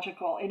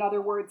technological. In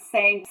other words,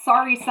 saying,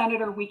 sorry,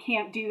 Senator, we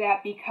can't do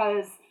that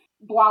because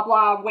blah,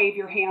 blah, wave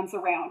your hands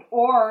around.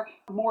 Or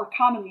more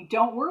commonly,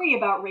 don't worry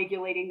about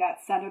regulating that,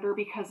 Senator,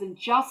 because in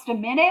just a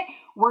minute,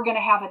 we're going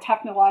to have a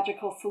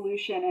technological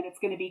solution and it's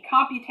going to be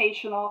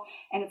computational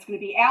and it's going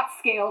to be at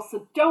scale.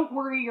 So don't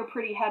worry your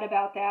pretty head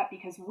about that,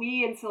 because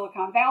we in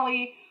Silicon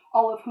Valley,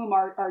 all of whom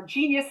are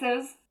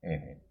geniuses,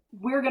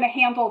 we're going to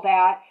handle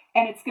that,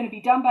 and it's going to be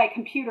done by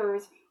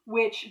computers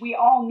which we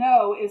all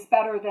know is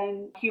better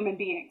than human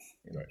beings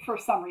for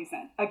some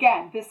reason.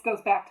 Again, this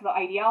goes back to the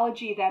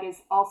ideology that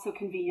is also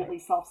conveniently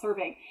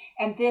self-serving.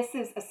 And this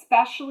is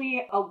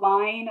especially a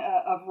line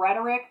of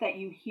rhetoric that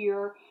you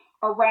hear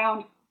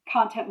around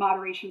content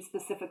moderation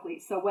specifically.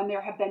 So when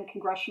there have been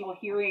congressional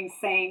hearings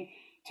saying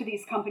to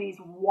these companies,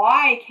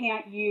 why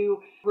can't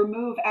you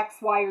remove X,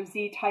 Y, or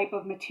Z type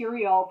of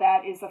material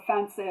that is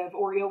offensive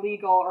or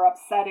illegal or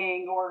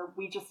upsetting, or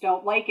we just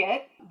don't like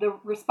it? The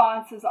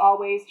response is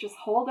always just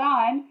hold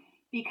on,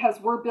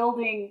 because we're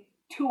building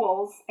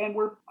tools and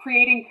we're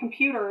creating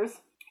computers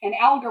and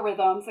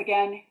algorithms,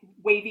 again,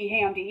 wavy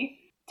handy,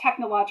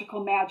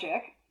 technological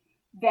magic,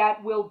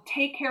 that will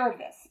take care of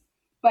this.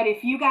 But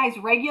if you guys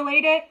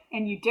regulate it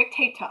and you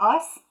dictate to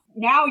us,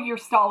 now you're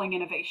stalling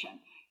innovation.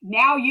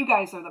 Now you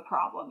guys are the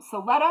problem.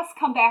 So let us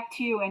come back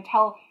to you and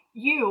tell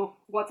you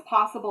what's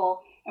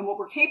possible and what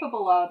we're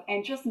capable of,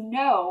 and just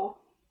know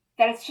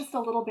that it's just a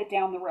little bit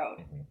down the road.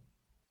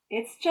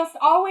 It's just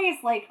always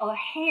like a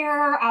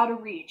hair out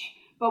of reach,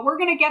 but we're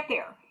going to get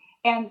there.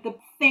 And the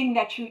thing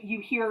that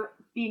you hear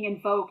being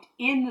invoked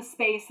in the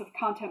space of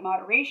content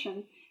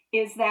moderation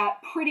is that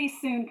pretty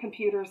soon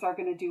computers are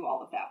going to do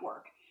all of that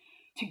work.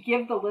 To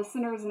give the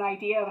listeners an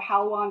idea of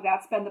how long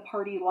that's been the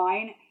party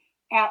line,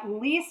 at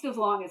least as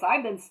long as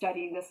I've been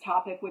studying this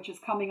topic, which is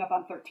coming up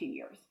on 13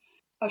 years.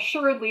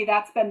 Assuredly,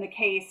 that's been the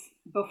case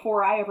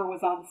before I ever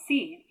was on the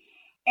scene.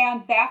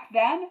 And back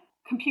then,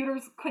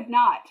 computers could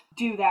not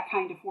do that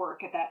kind of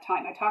work at that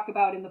time. I talk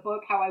about in the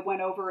book how I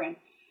went over and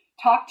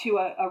talked to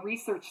a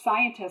research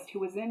scientist who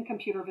was in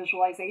computer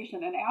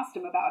visualization and asked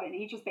him about it, and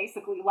he just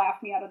basically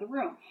laughed me out of the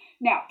room.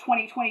 Now,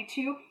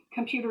 2022,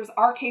 computers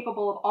are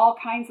capable of all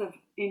kinds of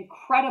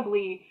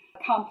incredibly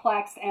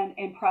complex and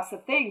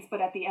impressive things,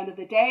 but at the end of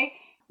the day,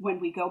 when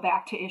we go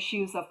back to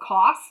issues of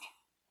cost,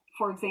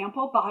 for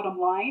example, bottom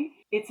line,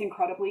 it's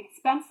incredibly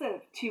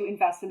expensive to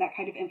invest in that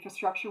kind of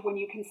infrastructure when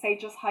you can say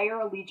just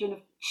hire a legion of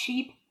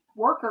cheap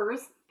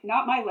workers,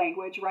 not my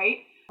language, right?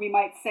 We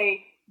might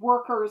say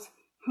workers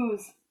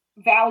whose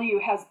value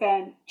has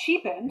been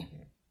cheapened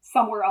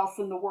somewhere else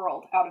in the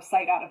world, out of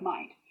sight, out of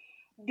mind.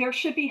 There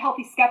should be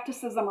healthy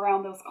skepticism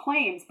around those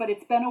claims, but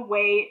it's been a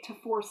way to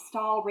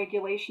forestall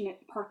regulation,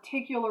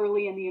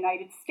 particularly in the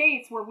United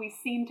States, where we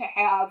seem to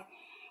have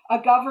a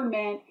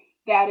government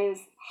that is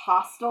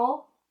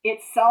hostile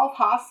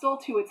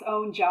to its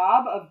own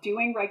job of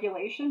doing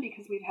regulation,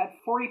 because we've had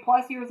 40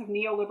 plus years of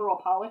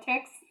neoliberal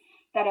politics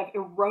that have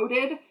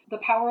eroded the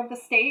power of the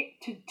state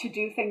to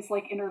do things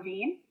like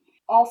intervene.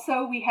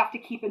 Also, we have to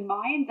keep in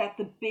mind that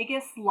the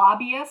biggest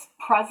lobbyist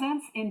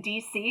presence in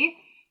DC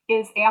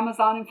is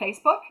Amazon and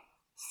Facebook.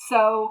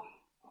 So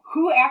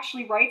who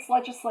actually writes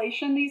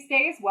legislation these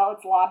days? Well,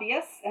 it's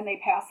lobbyists, and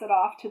they pass it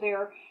off to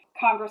their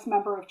Congress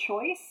member of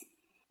choice.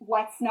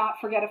 Let's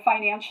not forget a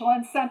financial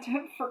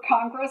incentive for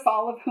Congress,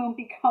 all of whom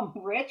become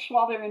rich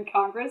while they're in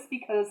Congress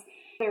because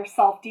they're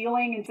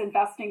self-dealing and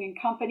investing in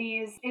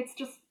companies. It's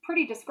just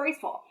pretty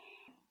disgraceful.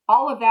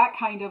 All of that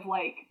kind of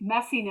like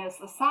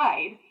messiness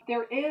aside,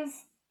 there is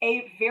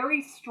a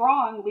very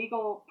strong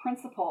legal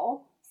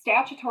principle,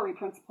 statutory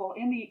principle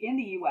in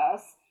the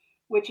U.S.,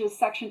 which is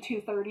Section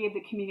 230 of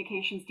the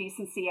Communications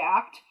Decency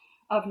Act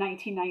of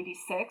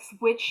 1996,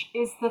 which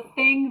is the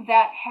thing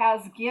that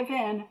has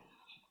given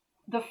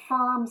the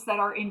firms that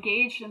are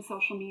engaged in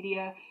social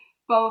media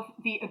both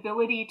the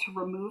ability to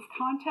remove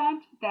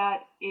content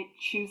that it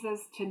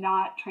chooses to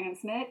not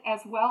transmit,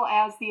 as well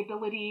as the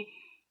ability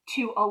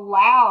to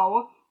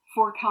allow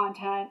for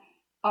content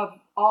of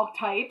all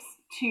types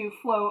to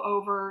flow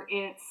over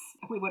its,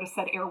 we would have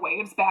said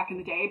airwaves back in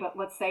the day, but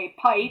let's say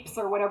pipes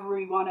or whatever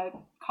we want to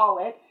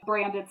call it,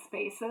 branded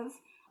spaces,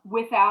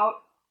 without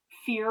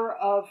fear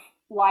of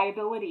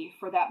liability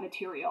for that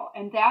material.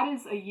 And that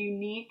is a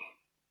unique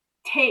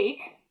take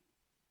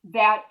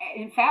that,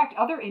 in fact,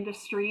 other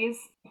industries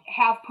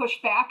have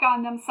pushed back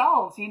on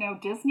themselves. You know,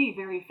 Disney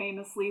very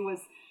famously was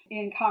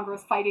in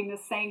Congress fighting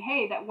this, saying,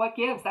 hey, that what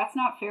gives? That's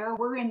not fair.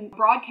 We're in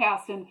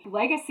broadcast and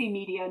legacy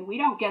media, and we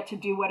don't get to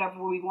do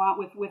whatever we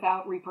want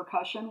without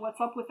repercussion.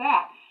 What's up with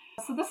that?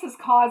 So this has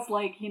caused,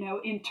 like, you know,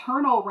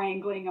 internal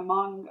wrangling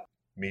among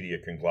media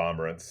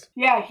conglomerates.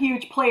 Yeah,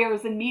 huge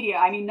players in media.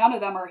 I mean, none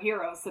of them are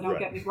heroes, so don't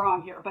get me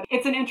wrong here. But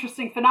it's an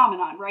interesting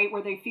phenomenon, right,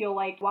 where they feel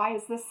like, why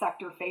is this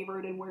sector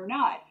favored and we're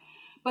not?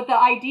 But the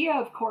idea,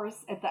 of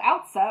course, at the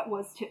outset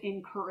was to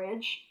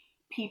encourage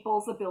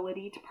people's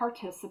ability to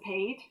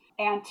participate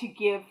and to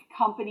give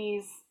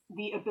companies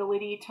the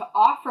ability to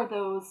offer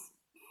those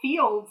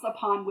fields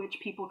upon which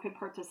people could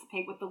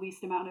participate with the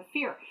least amount of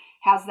fear.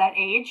 Has that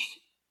aged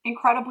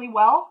incredibly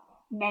well?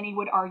 Many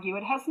would argue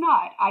it has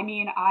not. I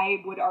mean,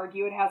 I would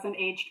argue it hasn't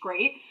aged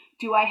great.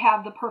 Do I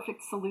have the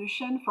perfect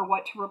solution for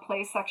what to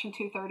replace Section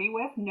 230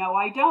 with? No,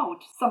 I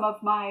don't. Some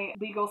of my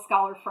legal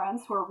scholar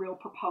friends who are real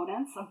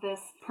proponents of this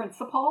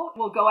principle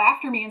will go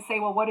after me and say,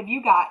 well, what have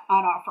you got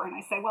on offer? And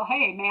I say, well,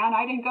 hey, man,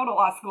 I didn't go to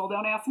law school.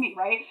 Don't ask me,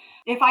 right?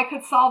 If I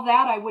could solve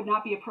that, I would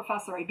not be a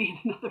professor. I'd be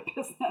in another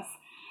business.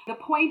 The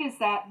point is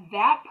that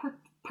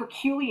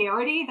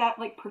peculiarity, that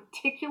like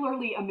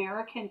particularly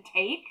American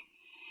take,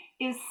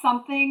 is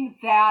something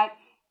that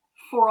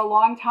for a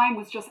long time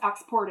was just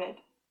exported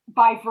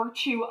by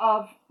virtue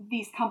of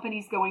these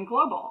companies going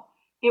global.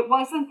 It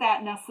wasn't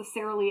that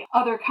necessarily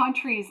other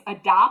countries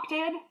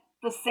adopted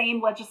the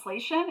same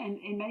legislation, and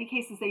in many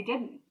cases they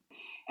didn't.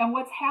 And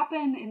what's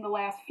happened in the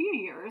last few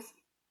years,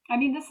 I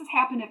mean, this has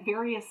happened at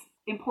various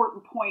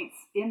important points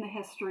in the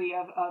history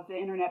of the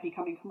internet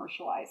becoming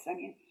commercialized. I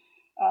mean,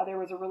 there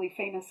was a really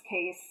famous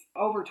case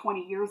over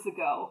 20 years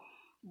ago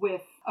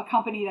with a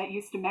company that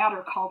used to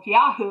matter called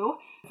Yahoo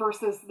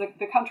versus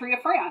the country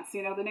of France,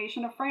 the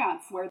nation of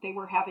France, where they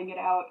were having it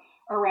out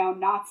around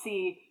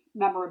Nazi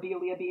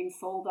memorabilia being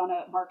sold on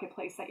a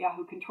marketplace that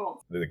Yahoo controlled.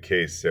 The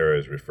case Sarah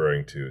is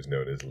referring to is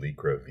known as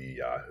Lycra v.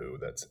 Yahoo.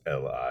 That's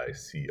Licra.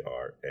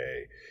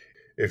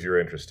 If you're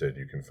interested,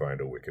 you can find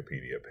a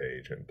Wikipedia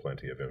page and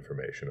plenty of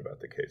information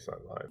about the case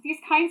online. These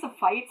kinds of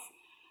fights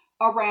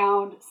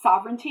around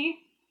sovereignty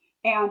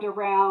and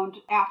around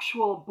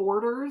actual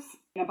borders,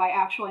 and by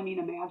actual I mean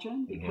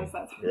imagine, because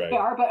that's what they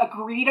are, but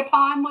agreed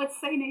upon, let's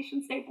say,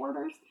 nation-state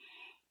borders,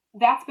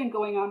 that's been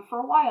going on for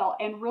a while.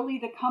 And really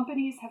the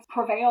companies have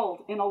prevailed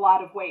in a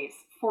lot of ways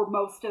for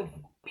most of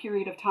the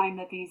period of time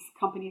that these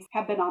companies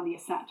have been on the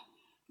ascent.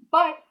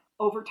 But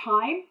over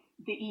time,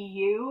 the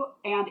EU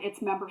and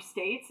its member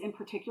states in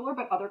particular,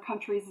 but other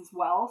countries as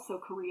well. So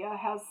Korea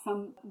has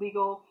some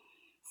legal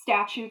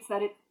statutes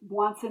that it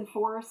wants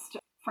enforced.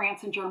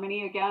 France and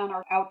Germany, again,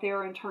 are out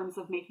there in terms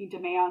of making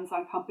demands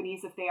on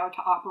companies if they are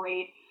to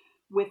operate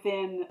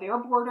within their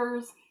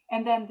borders.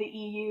 And then the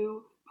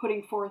EU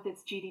putting forth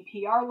its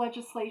GDPR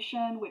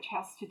legislation, which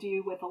has to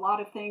do with a lot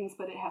of things,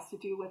 but it has to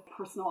do with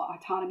personal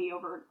autonomy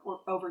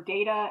over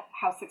data,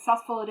 how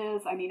successful it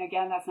is. I mean,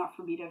 again, that's not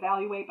for me to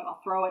evaluate, but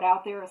I'll throw it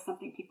out there as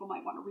something people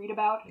might want to read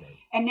about. Right.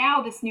 And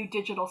now this new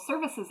Digital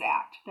Services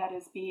Act that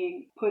is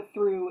being put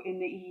through in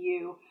the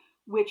EU,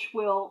 which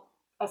will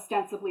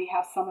ostensibly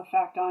have some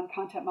effect on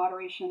content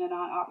moderation and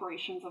on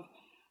operations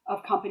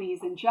of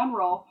companies in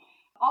general.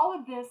 All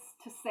of this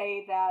to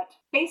say that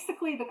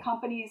basically the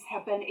companies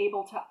have been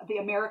able to, the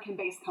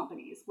American-based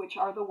companies, which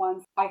are the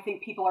ones I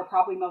think people are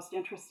probably most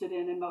interested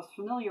in and most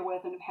familiar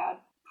with and have had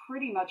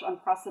pretty much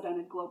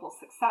unprecedented global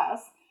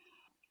success,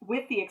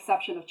 with the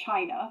exception of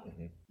China.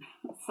 Mm-hmm.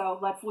 So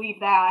let's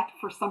leave that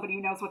for somebody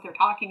who knows what they're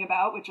talking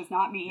about, which is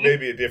not me.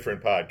 Maybe a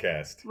different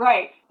podcast.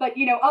 Right. But,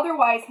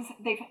 otherwise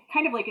they've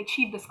kind of like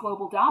achieved this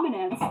global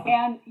dominance.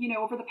 And,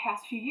 over the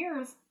past few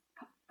years,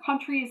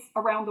 countries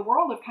around the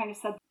world have kind of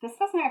said, this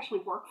doesn't actually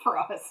work for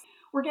us.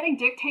 We're getting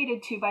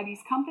dictated to by these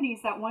companies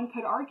that one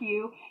could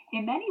argue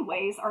in many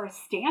ways are a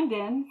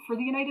stand-in for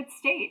the United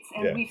States.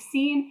 And we've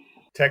seen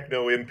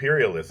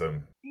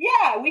techno-imperialism.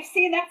 Yeah, we've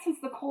seen that since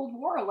the Cold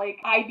War. Like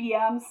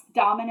IBM's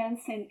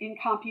dominance in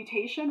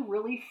computation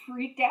really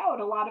freaked out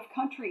a lot of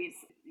countries.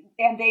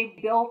 And they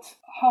built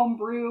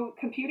homebrew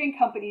computing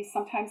companies,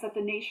 sometimes at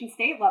the nation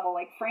state level,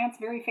 like France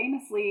very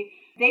famously.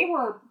 They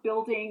were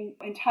building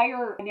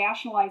entire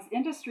nationalized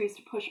industries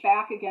to push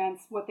back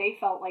against what they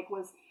felt like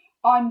was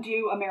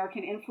undue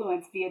American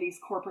influence via these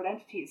corporate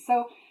entities.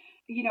 So,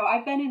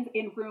 I've been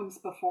in rooms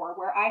before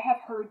where I have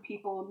heard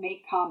people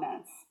make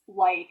comments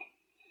like,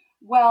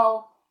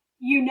 well,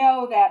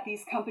 that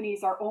these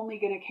companies are only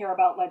going to care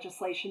about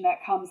legislation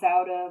that comes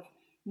out of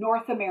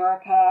North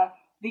America,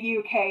 the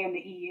UK, and the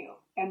EU,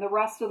 and the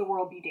rest of the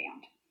world be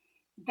damned.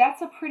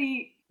 That's a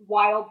pretty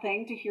wild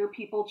thing to hear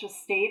people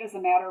just state as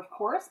a matter of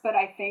course, but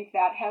I think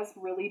that has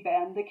really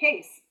been the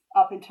case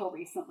up until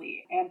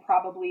recently and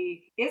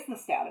probably is the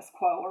status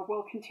quo or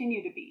will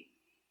continue to be.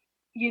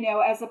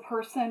 As a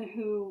person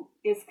who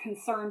is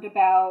concerned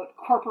about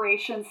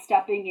corporations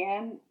stepping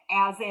in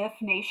as if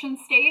nation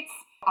states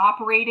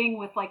operating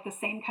with like the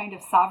same kind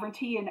of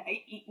sovereignty and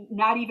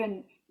not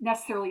even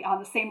necessarily on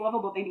the same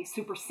level, but maybe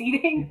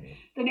superseding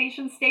the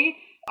nation state,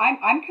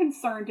 I'm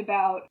concerned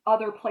about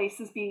other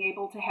places being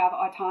able to have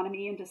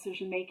autonomy and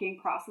decision-making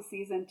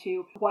processes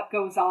into what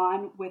goes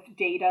on with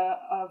data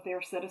of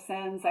their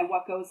citizens and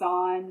what goes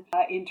on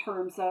in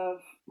terms of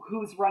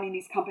who's running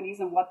these companies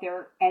and what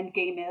their end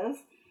game is.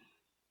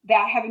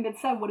 That having been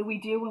said, what do we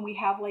do when we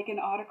have like an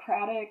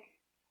autocratic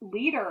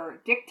leader,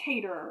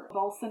 dictator,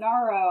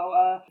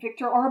 Bolsonaro,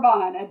 Viktor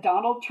Orban,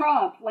 Donald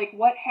Trump? Like,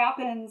 what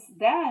happens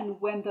then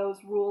when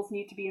those rules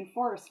need to be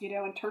enforced?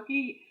 In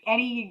Turkey,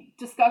 any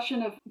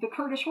discussion of the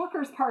Kurdish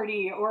Workers'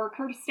 Party or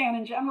Kurdistan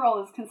in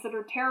general is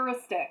considered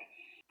terroristic.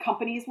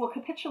 Companies will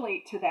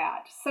capitulate to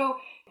that. So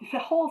the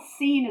whole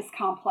scene is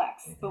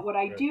complex. But what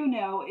I do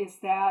know is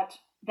that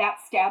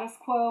status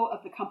quo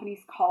of the companies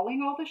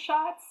calling all the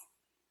shots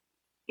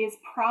is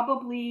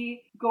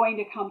probably going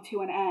to come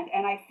to an end.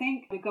 And I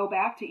think, to go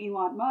back to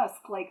Elon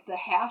Musk, like the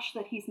hash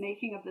that he's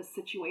making of this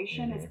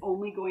situation is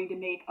only going to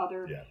make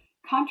other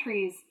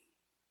countries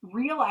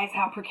realize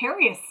how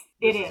precarious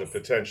it is. This is a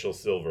potential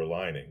silver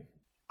lining.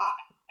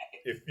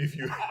 If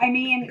you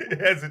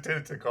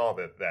hesitant to call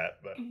it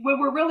that. But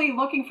we're really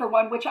looking for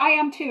one, which I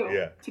am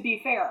too, to be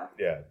fair.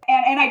 Yeah.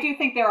 And I do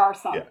think there are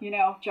some,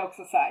 jokes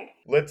aside.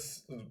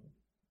 Let's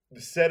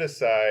set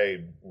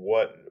aside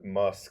what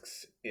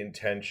Musk's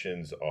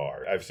intentions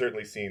are. I've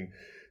certainly seen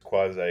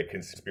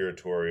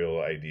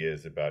quasi-conspiratorial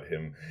ideas about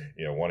him,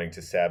 wanting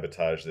to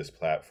sabotage this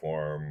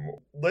platform.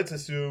 Let's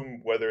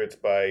assume, whether it's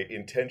by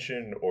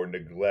intention or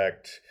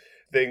neglect,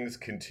 things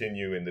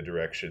continue in the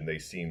direction they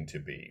seem to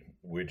be,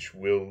 which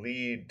will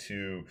lead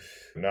to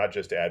not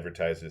just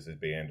advertisers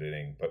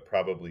abandoning, but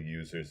probably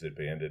users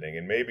abandoning,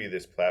 and maybe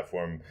this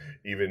platform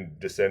even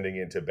descending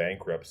into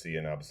bankruptcy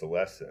and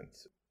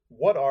obsolescence.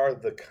 What are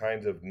the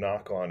kinds of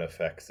knock-on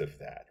effects of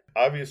that?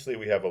 Obviously,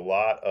 we have a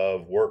lot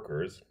of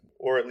workers,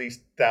 or at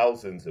least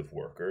thousands of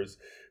workers,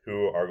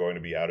 who are going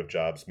to be out of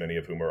jobs, many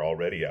of whom are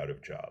already out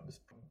of jobs.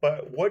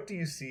 But what do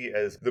you see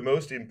as the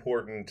most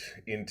important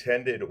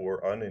intended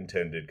or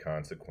unintended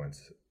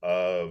consequence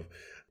of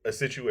a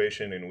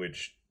situation in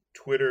which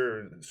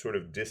Twitter sort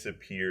of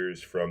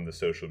disappears from the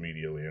social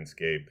media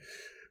landscape?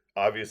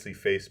 Obviously,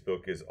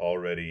 Facebook is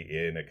already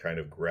in a kind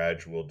of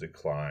gradual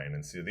decline.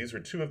 And so these are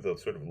two of the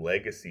sort of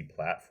legacy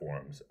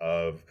platforms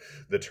of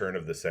the turn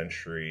of the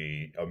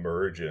century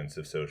emergence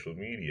of social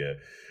media.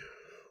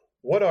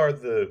 What are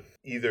the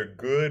either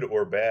good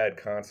or bad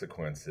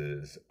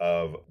consequences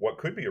of what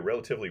could be a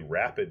relatively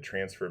rapid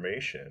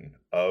transformation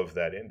of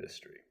that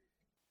industry?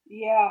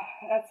 Yeah,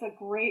 that's a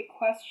great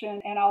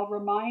question. And I'll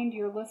remind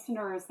your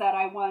listeners that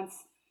I once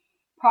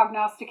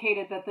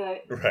prognosticated that the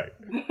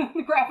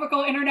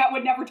graphical internet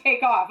would never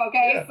take off.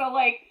 Okay. Yeah. So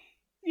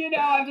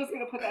I'm just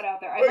going to put that out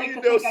there. Well, you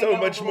know so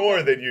much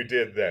more than you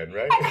did then,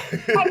 right?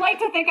 I'd like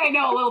to think I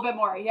know a little bit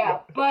more.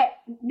 Yeah. But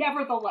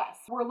nevertheless,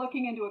 we're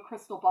looking into a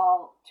crystal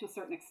ball to a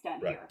certain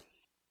extent here.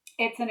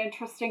 It's an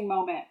interesting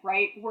moment,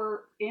 right? We're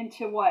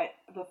into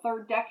the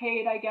third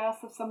decade, I guess,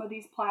 of some of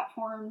these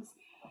platforms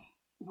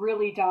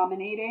really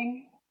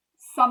dominating.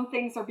 Some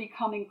things are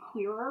becoming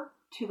clearer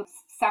to the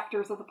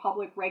sectors of the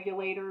public,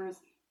 regulators,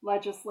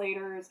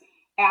 legislators,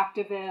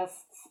 activists.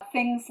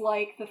 Things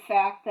like the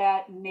fact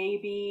that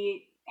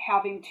maybe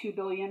having 2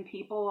 billion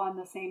people on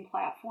the same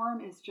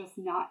platform is just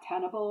not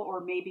tenable,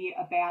 or maybe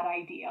a bad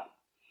idea.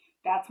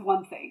 That's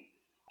one thing.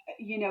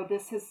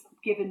 This has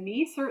given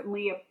me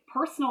certainly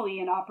personally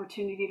an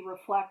opportunity to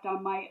reflect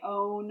on my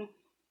own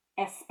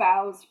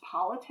espoused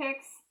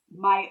politics,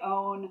 my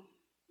own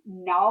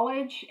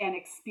knowledge and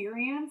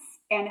experience,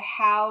 and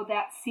how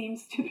that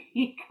seems to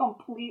be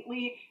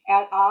completely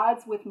at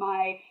odds with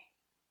my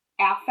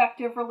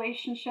affective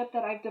relationship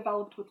that I've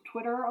developed with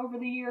Twitter over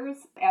the years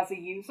as a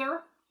user,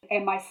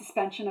 and my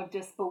suspension of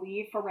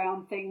disbelief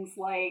around things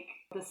like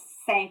the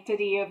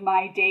sanctity of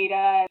my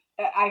data.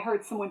 I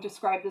heard someone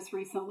describe this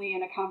recently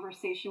in a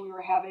conversation we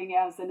were having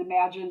as an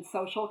imagined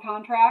social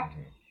contract,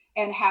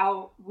 and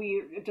how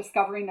we're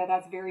discovering that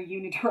that's very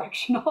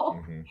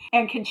unidirectional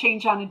and can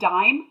change on a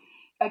dime.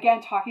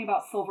 Again, talking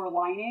about silver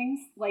linings,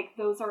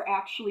 those are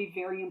actually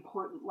very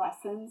important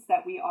lessons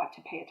that we ought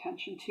to pay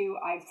attention to.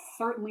 I'm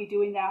certainly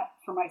doing that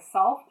for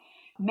myself.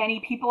 Many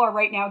people are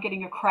right now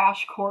getting a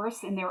crash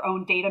course in their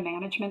own data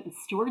management and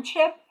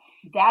stewardship.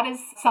 That is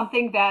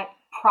something that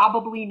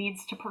probably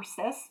needs to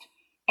persist,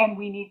 and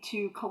we need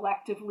to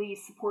collectively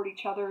support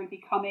each other in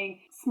becoming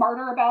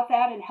smarter about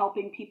that and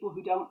helping people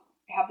who don't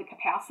have the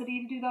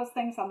capacity to do those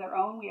things on their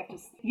own. We have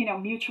to,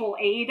 mutual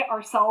aid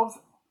ourselves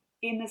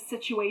in this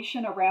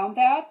situation around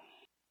that.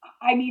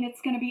 I mean,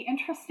 it's going to be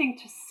interesting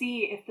to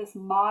see if this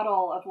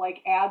model of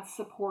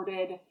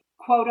ad-supported,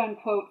 quote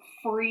unquote,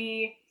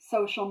 free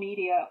social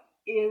media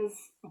is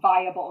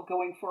viable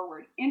going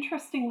forward.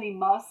 Interestingly,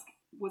 Musk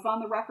was on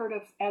the record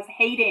as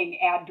hating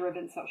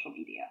ad-driven social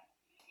media.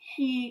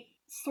 He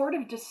sort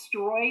of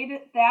destroyed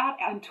that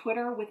on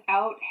Twitter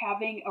without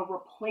having a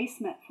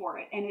replacement for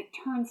it. And it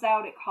turns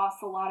out it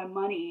costs a lot of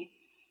money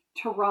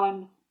to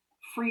run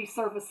free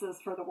services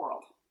for the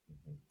world.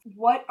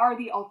 What are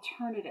the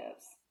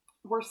alternatives?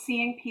 We're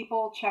seeing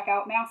people check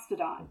out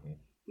Mastodon.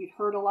 We've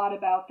heard a lot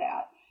about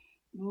that,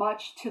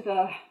 much to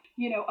the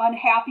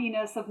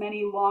unhappiness of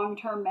many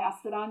long-term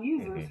Mastodon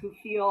users who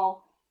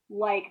feel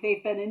like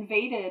they've been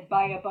invaded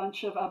by a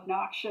bunch of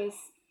obnoxious,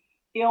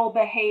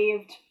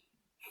 ill-behaved,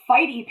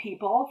 fighty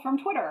people from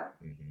Twitter.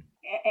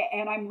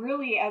 And I'm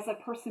really, as a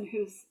person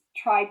who's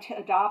tried to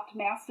adopt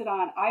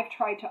Mastodon, I've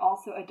tried to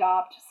also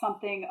adopt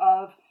something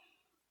of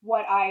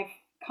what I've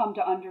come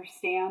to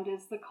understand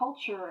is the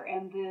culture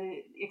and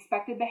the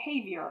expected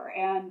behavior,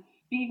 and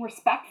being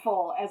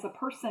respectful as a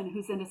person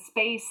who's in a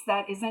space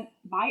that isn't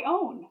my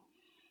own.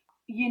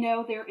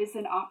 There is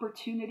an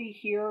opportunity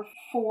here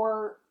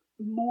for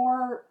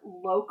more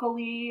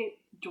locally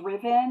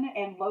driven,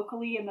 and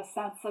locally in the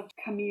sense of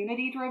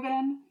community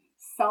driven,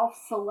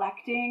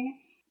 self-selecting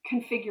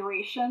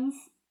configurations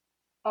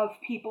of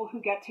people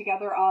who get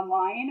together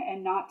online,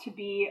 and not to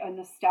be a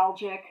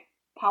nostalgic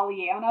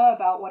Pollyanna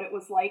about what it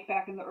was like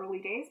back in the early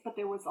days, but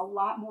there was a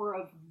lot more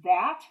of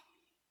that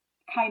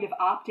kind of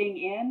opting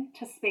in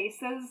to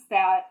spaces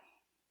that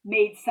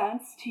made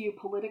sense to you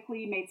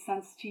politically, made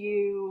sense to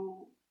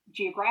you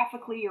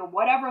geographically, or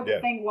whatever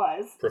the thing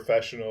was.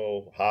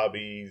 Professional,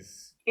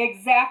 hobbies.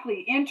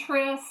 Exactly.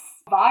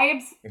 Interests,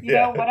 vibes,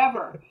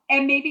 whatever.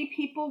 And maybe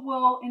people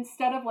will,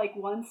 instead of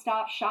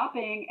one-stop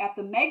shopping at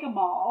the mega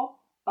mall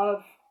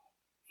of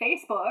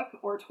Facebook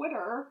or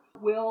Twitter,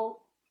 will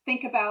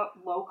think about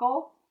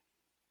local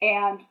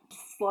and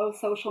slow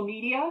social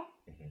media.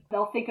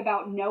 They'll think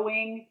about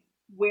knowing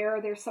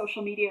where their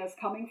social media is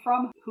coming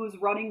from, who's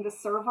running the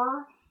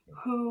server,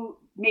 who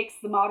makes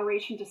the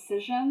moderation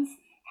decisions,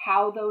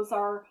 how those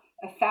are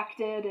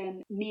affected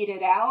and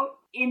meted out.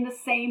 In the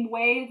same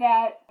way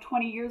that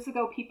 20 years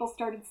ago, people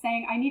started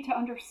saying, I need to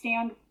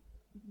understand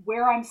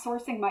where I'm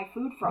sourcing my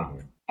food from.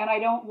 And I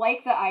don't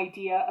like the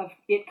idea of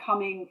it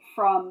coming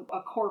from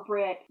a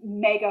corporate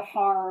mega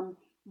farm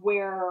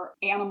where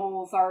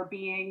animals are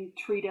being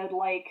treated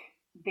like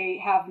they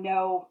have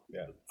no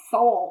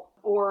soul,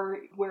 or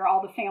where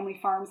all the family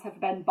farms have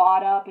been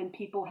bought up and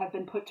people have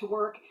been put to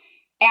work,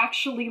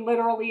 actually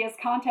literally as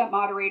content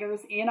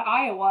moderators in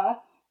Iowa,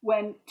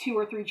 when 2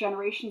 or 3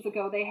 generations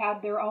ago they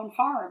had their own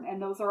farm,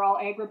 and those are all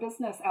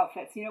agribusiness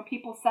outfits. You know,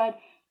 people said,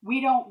 we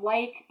don't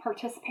like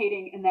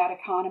participating in that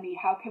economy.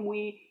 How can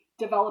we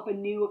develop a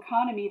new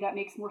economy that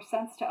makes more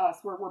sense to us,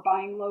 where we're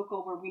buying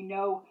local, where we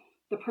know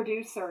the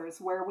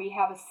producers, where we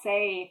have a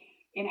say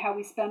in how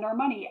we spend our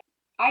money?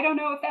 I don't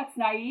know if that's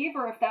naive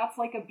or if that's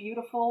like a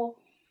beautiful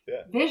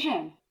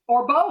vision,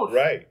 or both.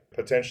 Right.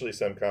 Potentially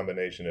some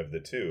combination of the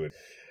two.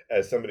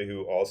 As somebody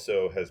who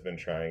also has been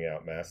trying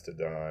out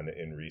Mastodon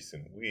in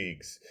recent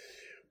weeks,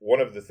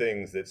 one of the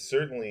things that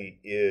certainly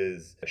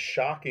is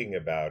shocking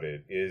about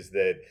it is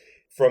that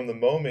from the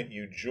moment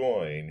you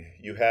join,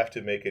 you have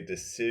to make a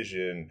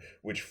decision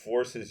which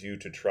forces you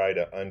to try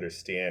to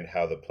understand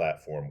how the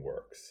platform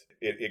works.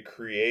 It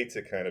creates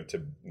a kind of,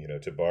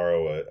 to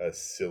borrow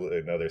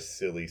another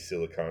silly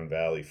Silicon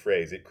Valley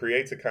phrase, it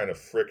creates a kind of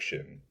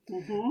friction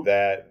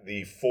that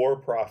the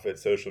for-profit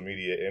social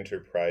media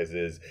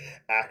enterprises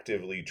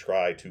actively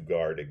try to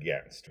guard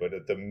against. But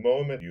at the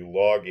moment you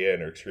log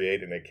in or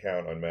create an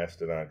account on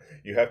Mastodon,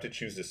 you have to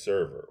choose a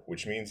server,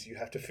 which means you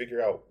have to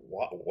figure out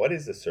what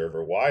is a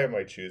server, why am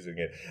I choosing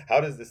it,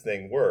 how does this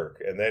thing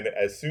work? And then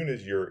as soon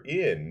as you're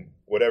in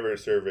whatever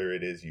server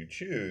it is you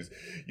choose,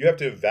 you have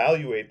to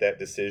evaluate that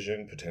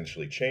decision,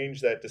 potentially change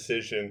that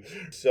decision.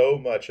 So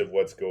much of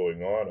what's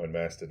going on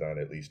Mastodon,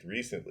 at least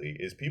recently,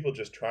 is people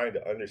just trying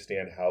to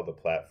understand how the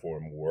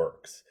platform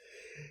works.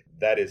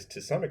 That is,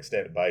 to some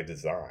extent, by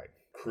design.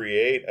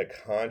 Create a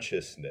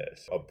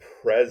consciousness, a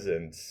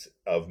presence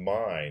of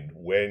mind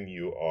when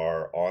you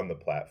are on the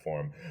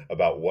platform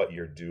about what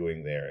you're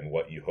doing there and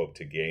what you hope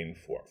to gain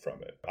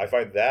from it. I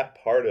find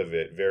that part of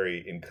it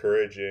very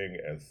encouraging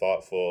and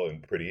thoughtful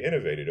and pretty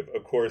innovative.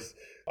 Of course,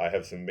 I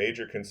have some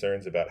major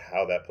concerns about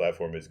how that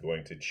platform is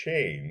going to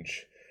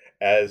change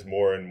as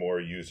more and more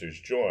users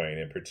join,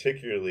 and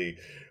particularly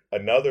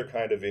another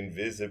kind of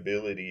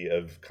invisibility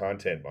of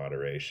content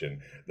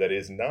moderation that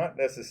is not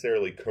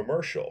necessarily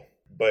commercial,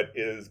 but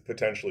is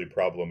potentially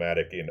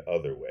problematic in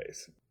other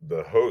ways.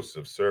 The hosts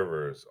of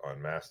servers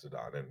on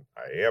Mastodon, and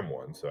I am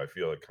one, so I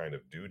feel a kind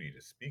of duty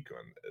to speak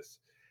on this,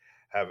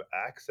 have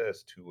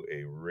access to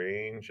a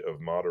range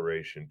of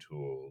moderation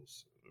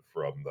tools,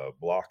 from the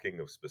blocking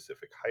of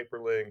specific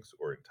hyperlinks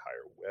or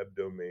entire web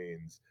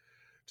domains,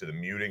 to the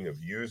muting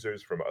of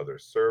users from other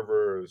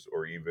servers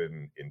or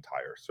even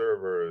entire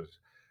servers,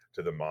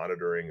 to the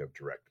monitoring of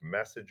direct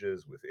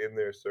messages within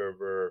their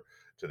server,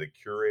 to the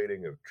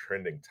curating of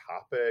trending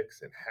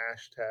topics and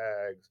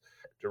hashtags,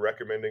 to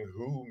recommending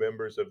who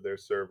members of their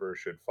server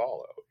should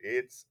follow.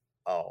 It's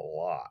a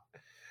lot.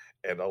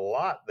 And a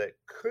lot that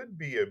could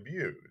be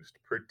abused,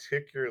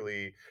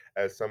 particularly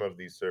as some of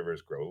these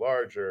servers grow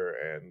larger,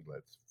 and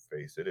let's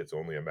face it, it's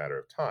only a matter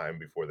of time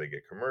before they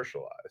get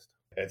commercialized.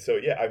 And so,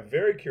 I'm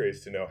very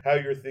curious to know how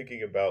you're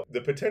thinking about the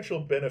potential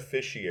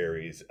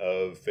beneficiaries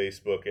of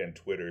Facebook and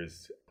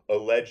Twitter's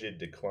alleged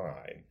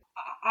decline.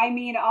 I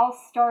mean, I'll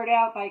start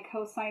out by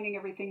co-signing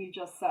everything you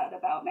just said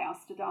about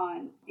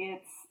Mastodon.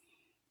 Its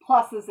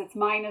pluses, its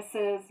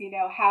minuses,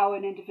 how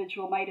an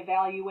individual might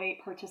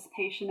evaluate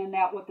participation in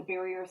that, what the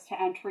barriers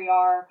to entry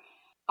are.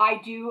 I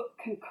do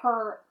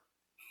concur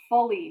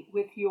fully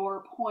with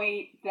your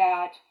point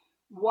that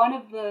one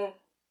of the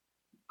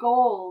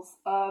goals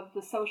of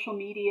the social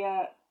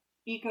media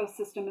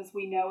ecosystem as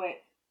we know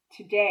it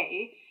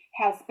today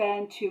has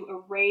been to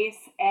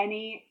erase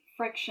any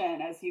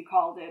friction, as you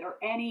called it, or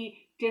any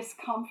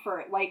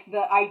discomfort. Like,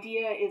 the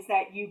idea is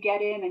that you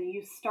get in and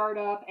you start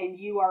up and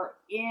you are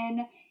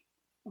in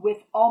with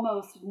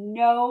almost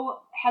no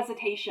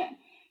hesitation,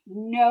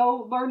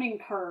 no learning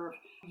curve.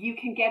 You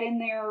can get in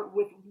there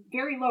with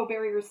very low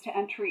barriers to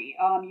entry.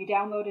 You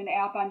download an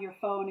app on your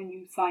phone and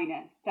you sign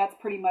in. That's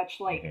pretty much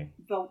like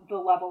the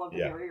level of the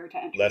barrier to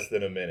entry. Less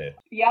than a minute.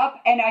 Yep.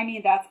 And I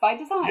mean, that's by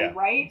design,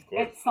 right?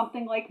 It's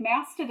something like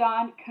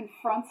Mastodon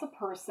confronts a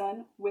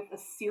person with a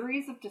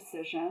series of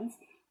decisions,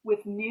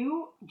 with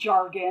new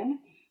jargon,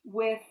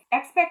 with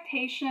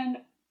expectation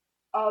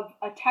of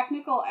a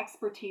technical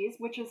expertise,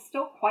 which is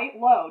still quite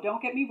low,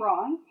 don't get me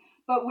wrong,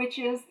 but which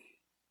is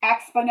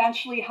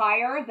exponentially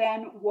higher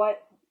than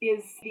what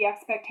is the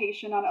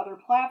expectation on other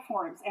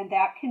platforms. And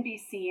that can be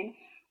seen,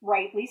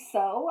 rightly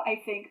so,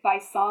 I think, by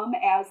some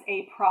as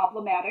a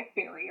problematic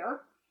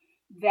barrier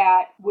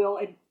that will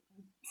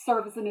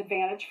serve as an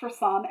advantage for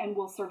some and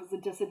will serve as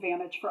a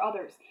disadvantage for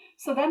others.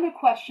 So then the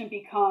question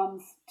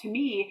becomes, to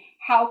me,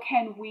 how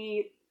can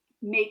we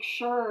make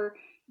sure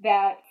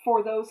that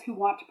for those who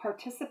want to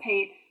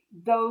participate,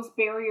 those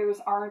barriers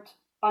aren't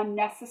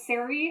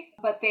unnecessary,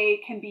 but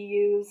they can be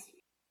used.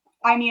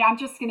 I mean, I'm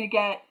just going to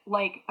get,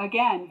 like,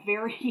 again,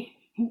 very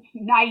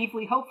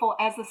naively hopeful,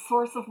 as a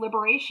source of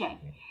liberation.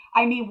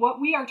 I mean, what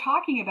we are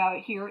talking about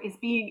here is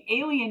being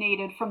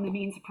alienated from the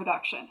means of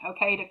production,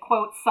 okay, to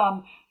quote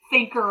some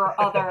thinker or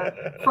other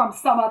from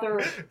some other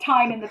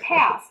time in the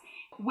past.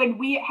 When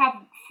we have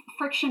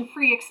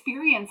friction-free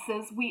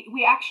experiences,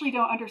 we actually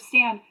don't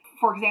understand,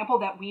 for example,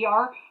 that we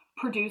are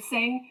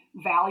producing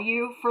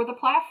value for the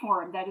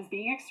platform that is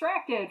being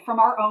extracted from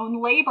our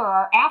own labor,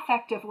 our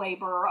affective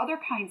labor, or other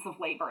kinds of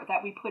labor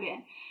that we put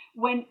in.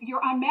 When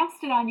you're on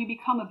Mastodon, you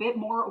become a bit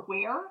more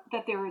aware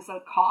that there is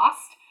a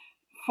cost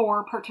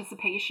for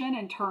participation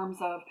in terms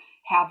of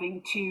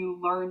having to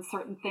learn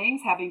certain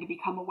things, having to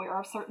become aware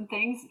of certain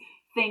things.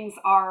 Things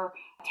are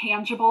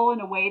tangible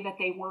in a way that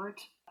they weren't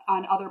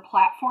on other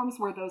platforms,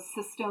 where those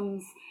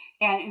systems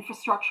and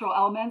infrastructural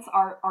elements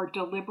are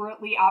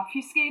deliberately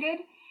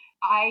obfuscated.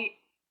 I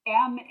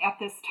am at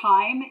this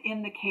time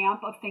in the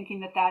camp of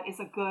thinking that that is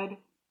a good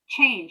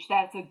change.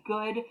 That's a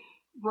good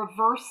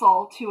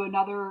reversal to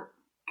another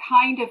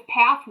kind of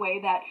pathway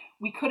that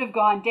we could have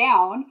gone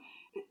down.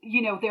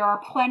 You know, there are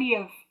plenty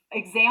of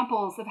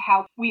examples of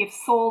how we have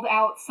sold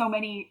out so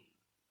many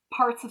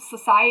parts of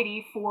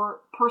society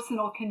for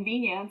personal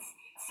convenience.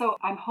 So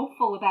I'm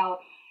hopeful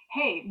about,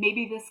 hey,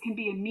 maybe this can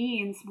be a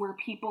means where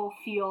people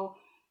feel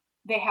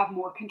they have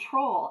more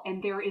control,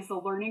 and there is a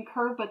learning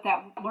curve, but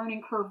that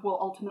learning curve will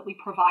ultimately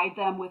provide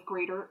them with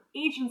greater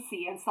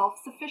agency and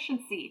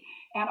self-sufficiency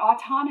and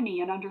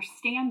autonomy and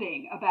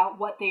understanding about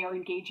what they are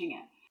engaging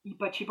in.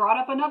 But you brought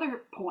up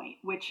another point,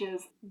 which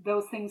is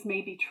those things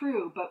may be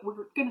true, but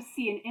we're going to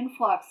see an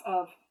influx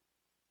of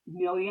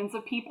millions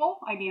of people.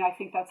 I mean, I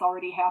think that's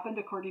already happened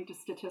according to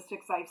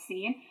statistics I've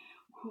seen.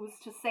 Who's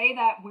to say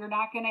that we're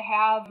not going to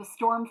have the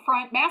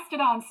Stormfront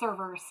Mastodon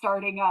server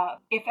starting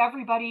up? If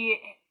everybody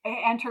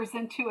enters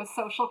into a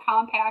social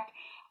compact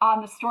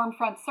on the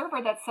Stormfront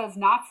server that says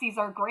Nazis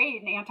are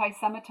great and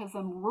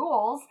anti-Semitism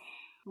rules,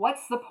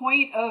 what's the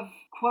point of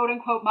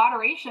quote-unquote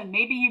moderation?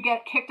 Maybe you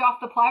get kicked off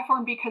the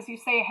platform because you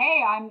say,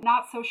 hey, I'm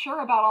not so sure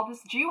about all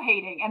this Jew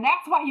hating, and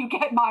that's why you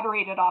get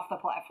moderated off the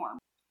platform.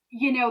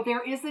 You know,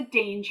 there is a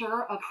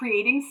danger of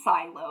creating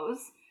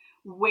silos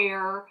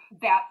where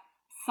that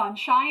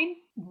sunshine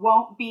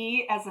won't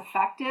be as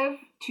effective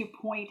to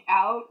point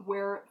out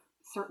where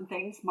certain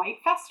things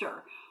might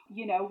fester.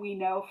 You know, we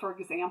know, for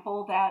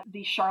example, that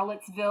the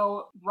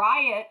Charlottesville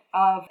riot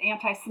of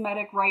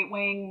anti-Semitic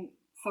right-wing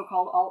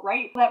so-called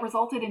alt-right that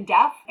resulted in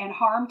death and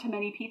harm to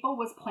many people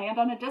was planned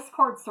on a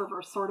Discord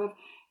server, sort of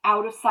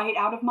out of sight,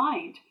 out of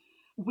mind.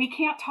 We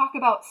can't talk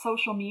about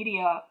social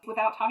media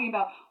without talking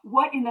about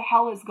what in the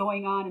hell is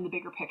going on in the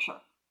bigger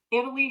picture.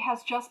 Italy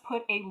has just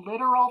put a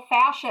literal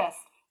fascist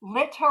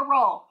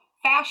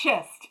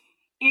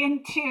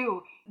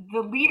into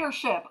the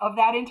leadership of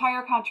that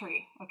entire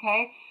country,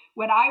 okay?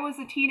 When I was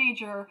a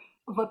teenager,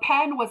 Le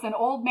Pen was an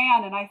old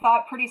man, and I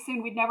thought pretty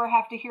soon we'd never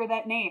have to hear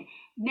that name.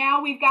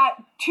 Now we've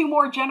got 2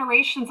 more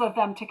generations of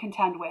them to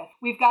contend with.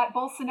 We've got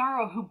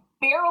Bolsonaro, who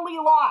barely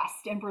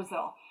lost in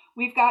Brazil.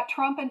 We've got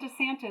Trump and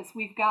DeSantis.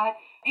 We've got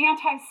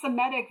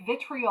anti-Semitic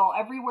vitriol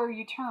everywhere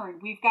you turn.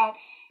 We've got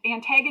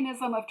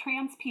antagonism of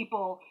trans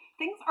people.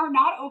 Things are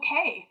not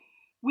okay.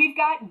 We've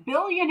got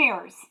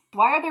billionaires.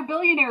 Why are there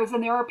billionaires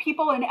and there are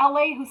people in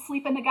LA who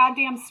sleep in the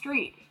goddamn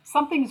street?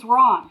 Something's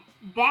wrong.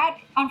 That,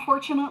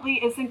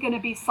 unfortunately, isn't going to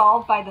be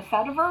solved by the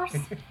Fediverse,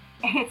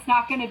 and it's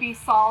not going to be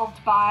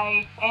solved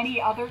by any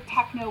other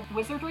techno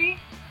wizardry,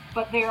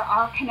 but there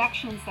are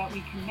connections that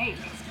we can make.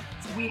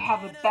 We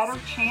have a better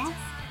chance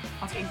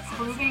of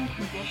improving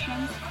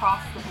conditions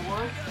across the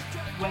board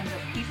when the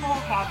people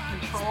have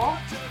control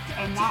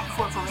and not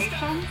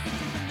corporations.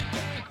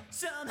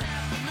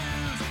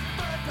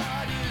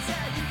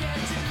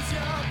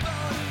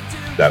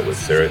 That was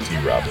Sarah T.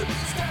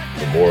 Roberts.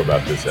 For more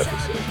about this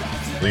episode,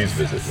 please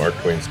visit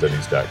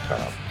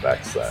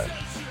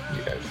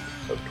marktwainstudies.com/the end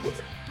of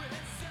Twitter.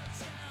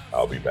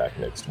 I'll be back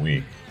next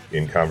week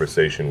in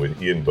conversation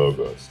with Ian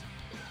Bogost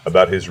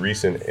about his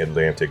recent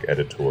Atlantic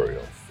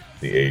editorial,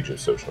 The Age of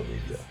Social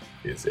Media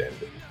is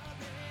Ending.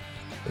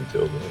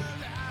 Until then,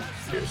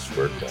 here's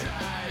Squirt.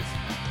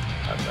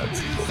 I'm Matt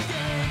Siegel.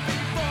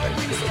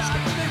 Thanks for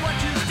listening.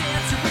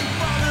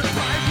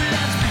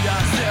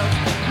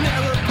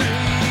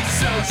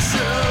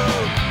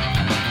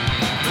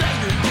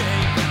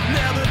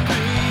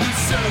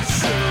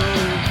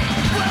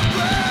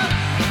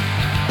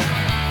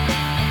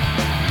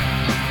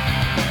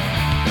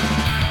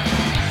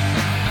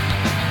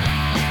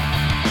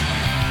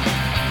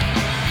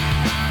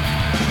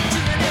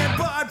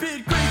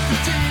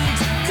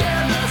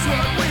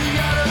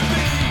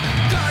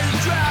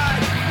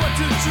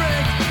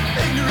 Drink,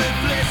 ignorant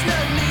bliss, no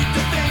need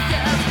to think.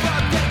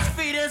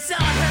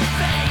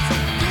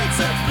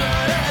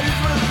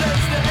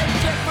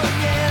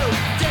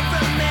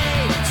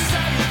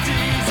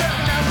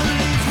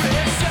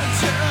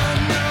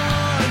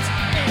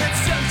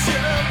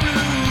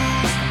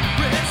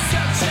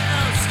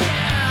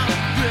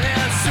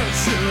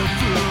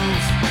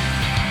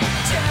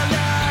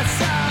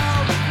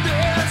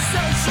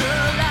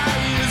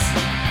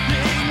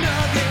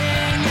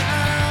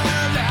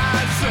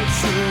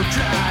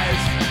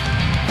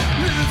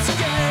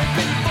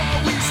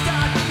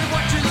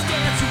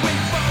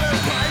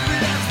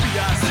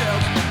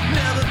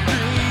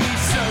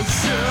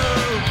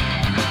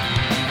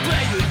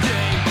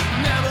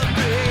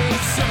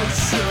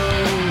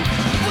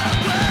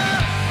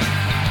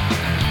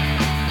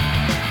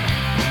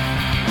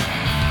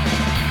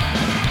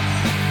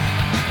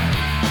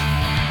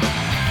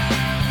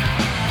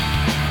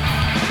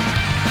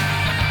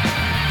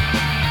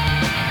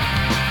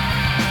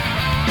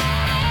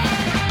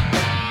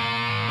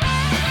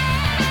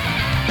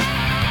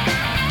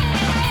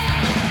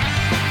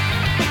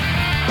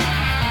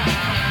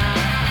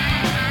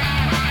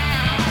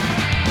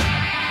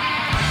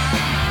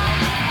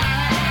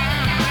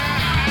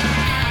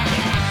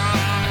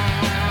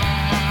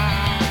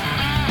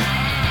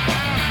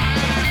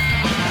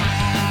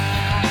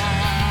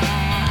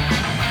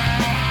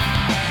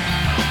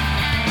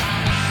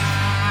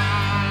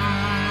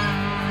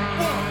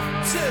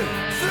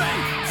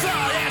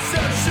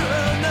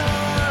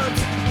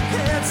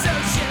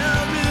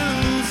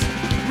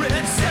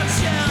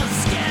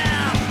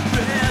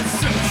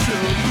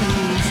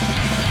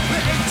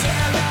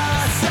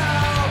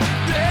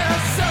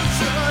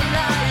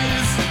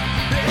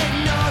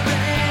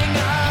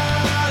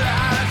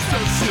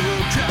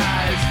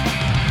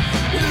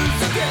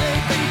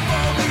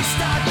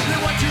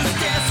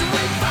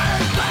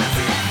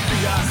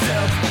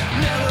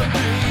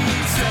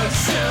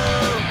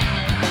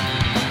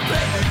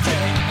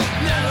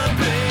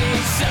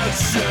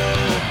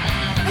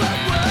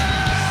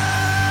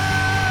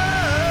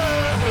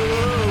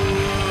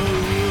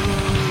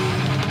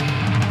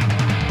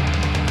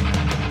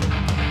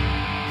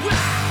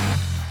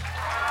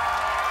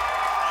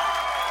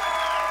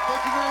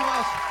 Thank you very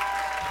much.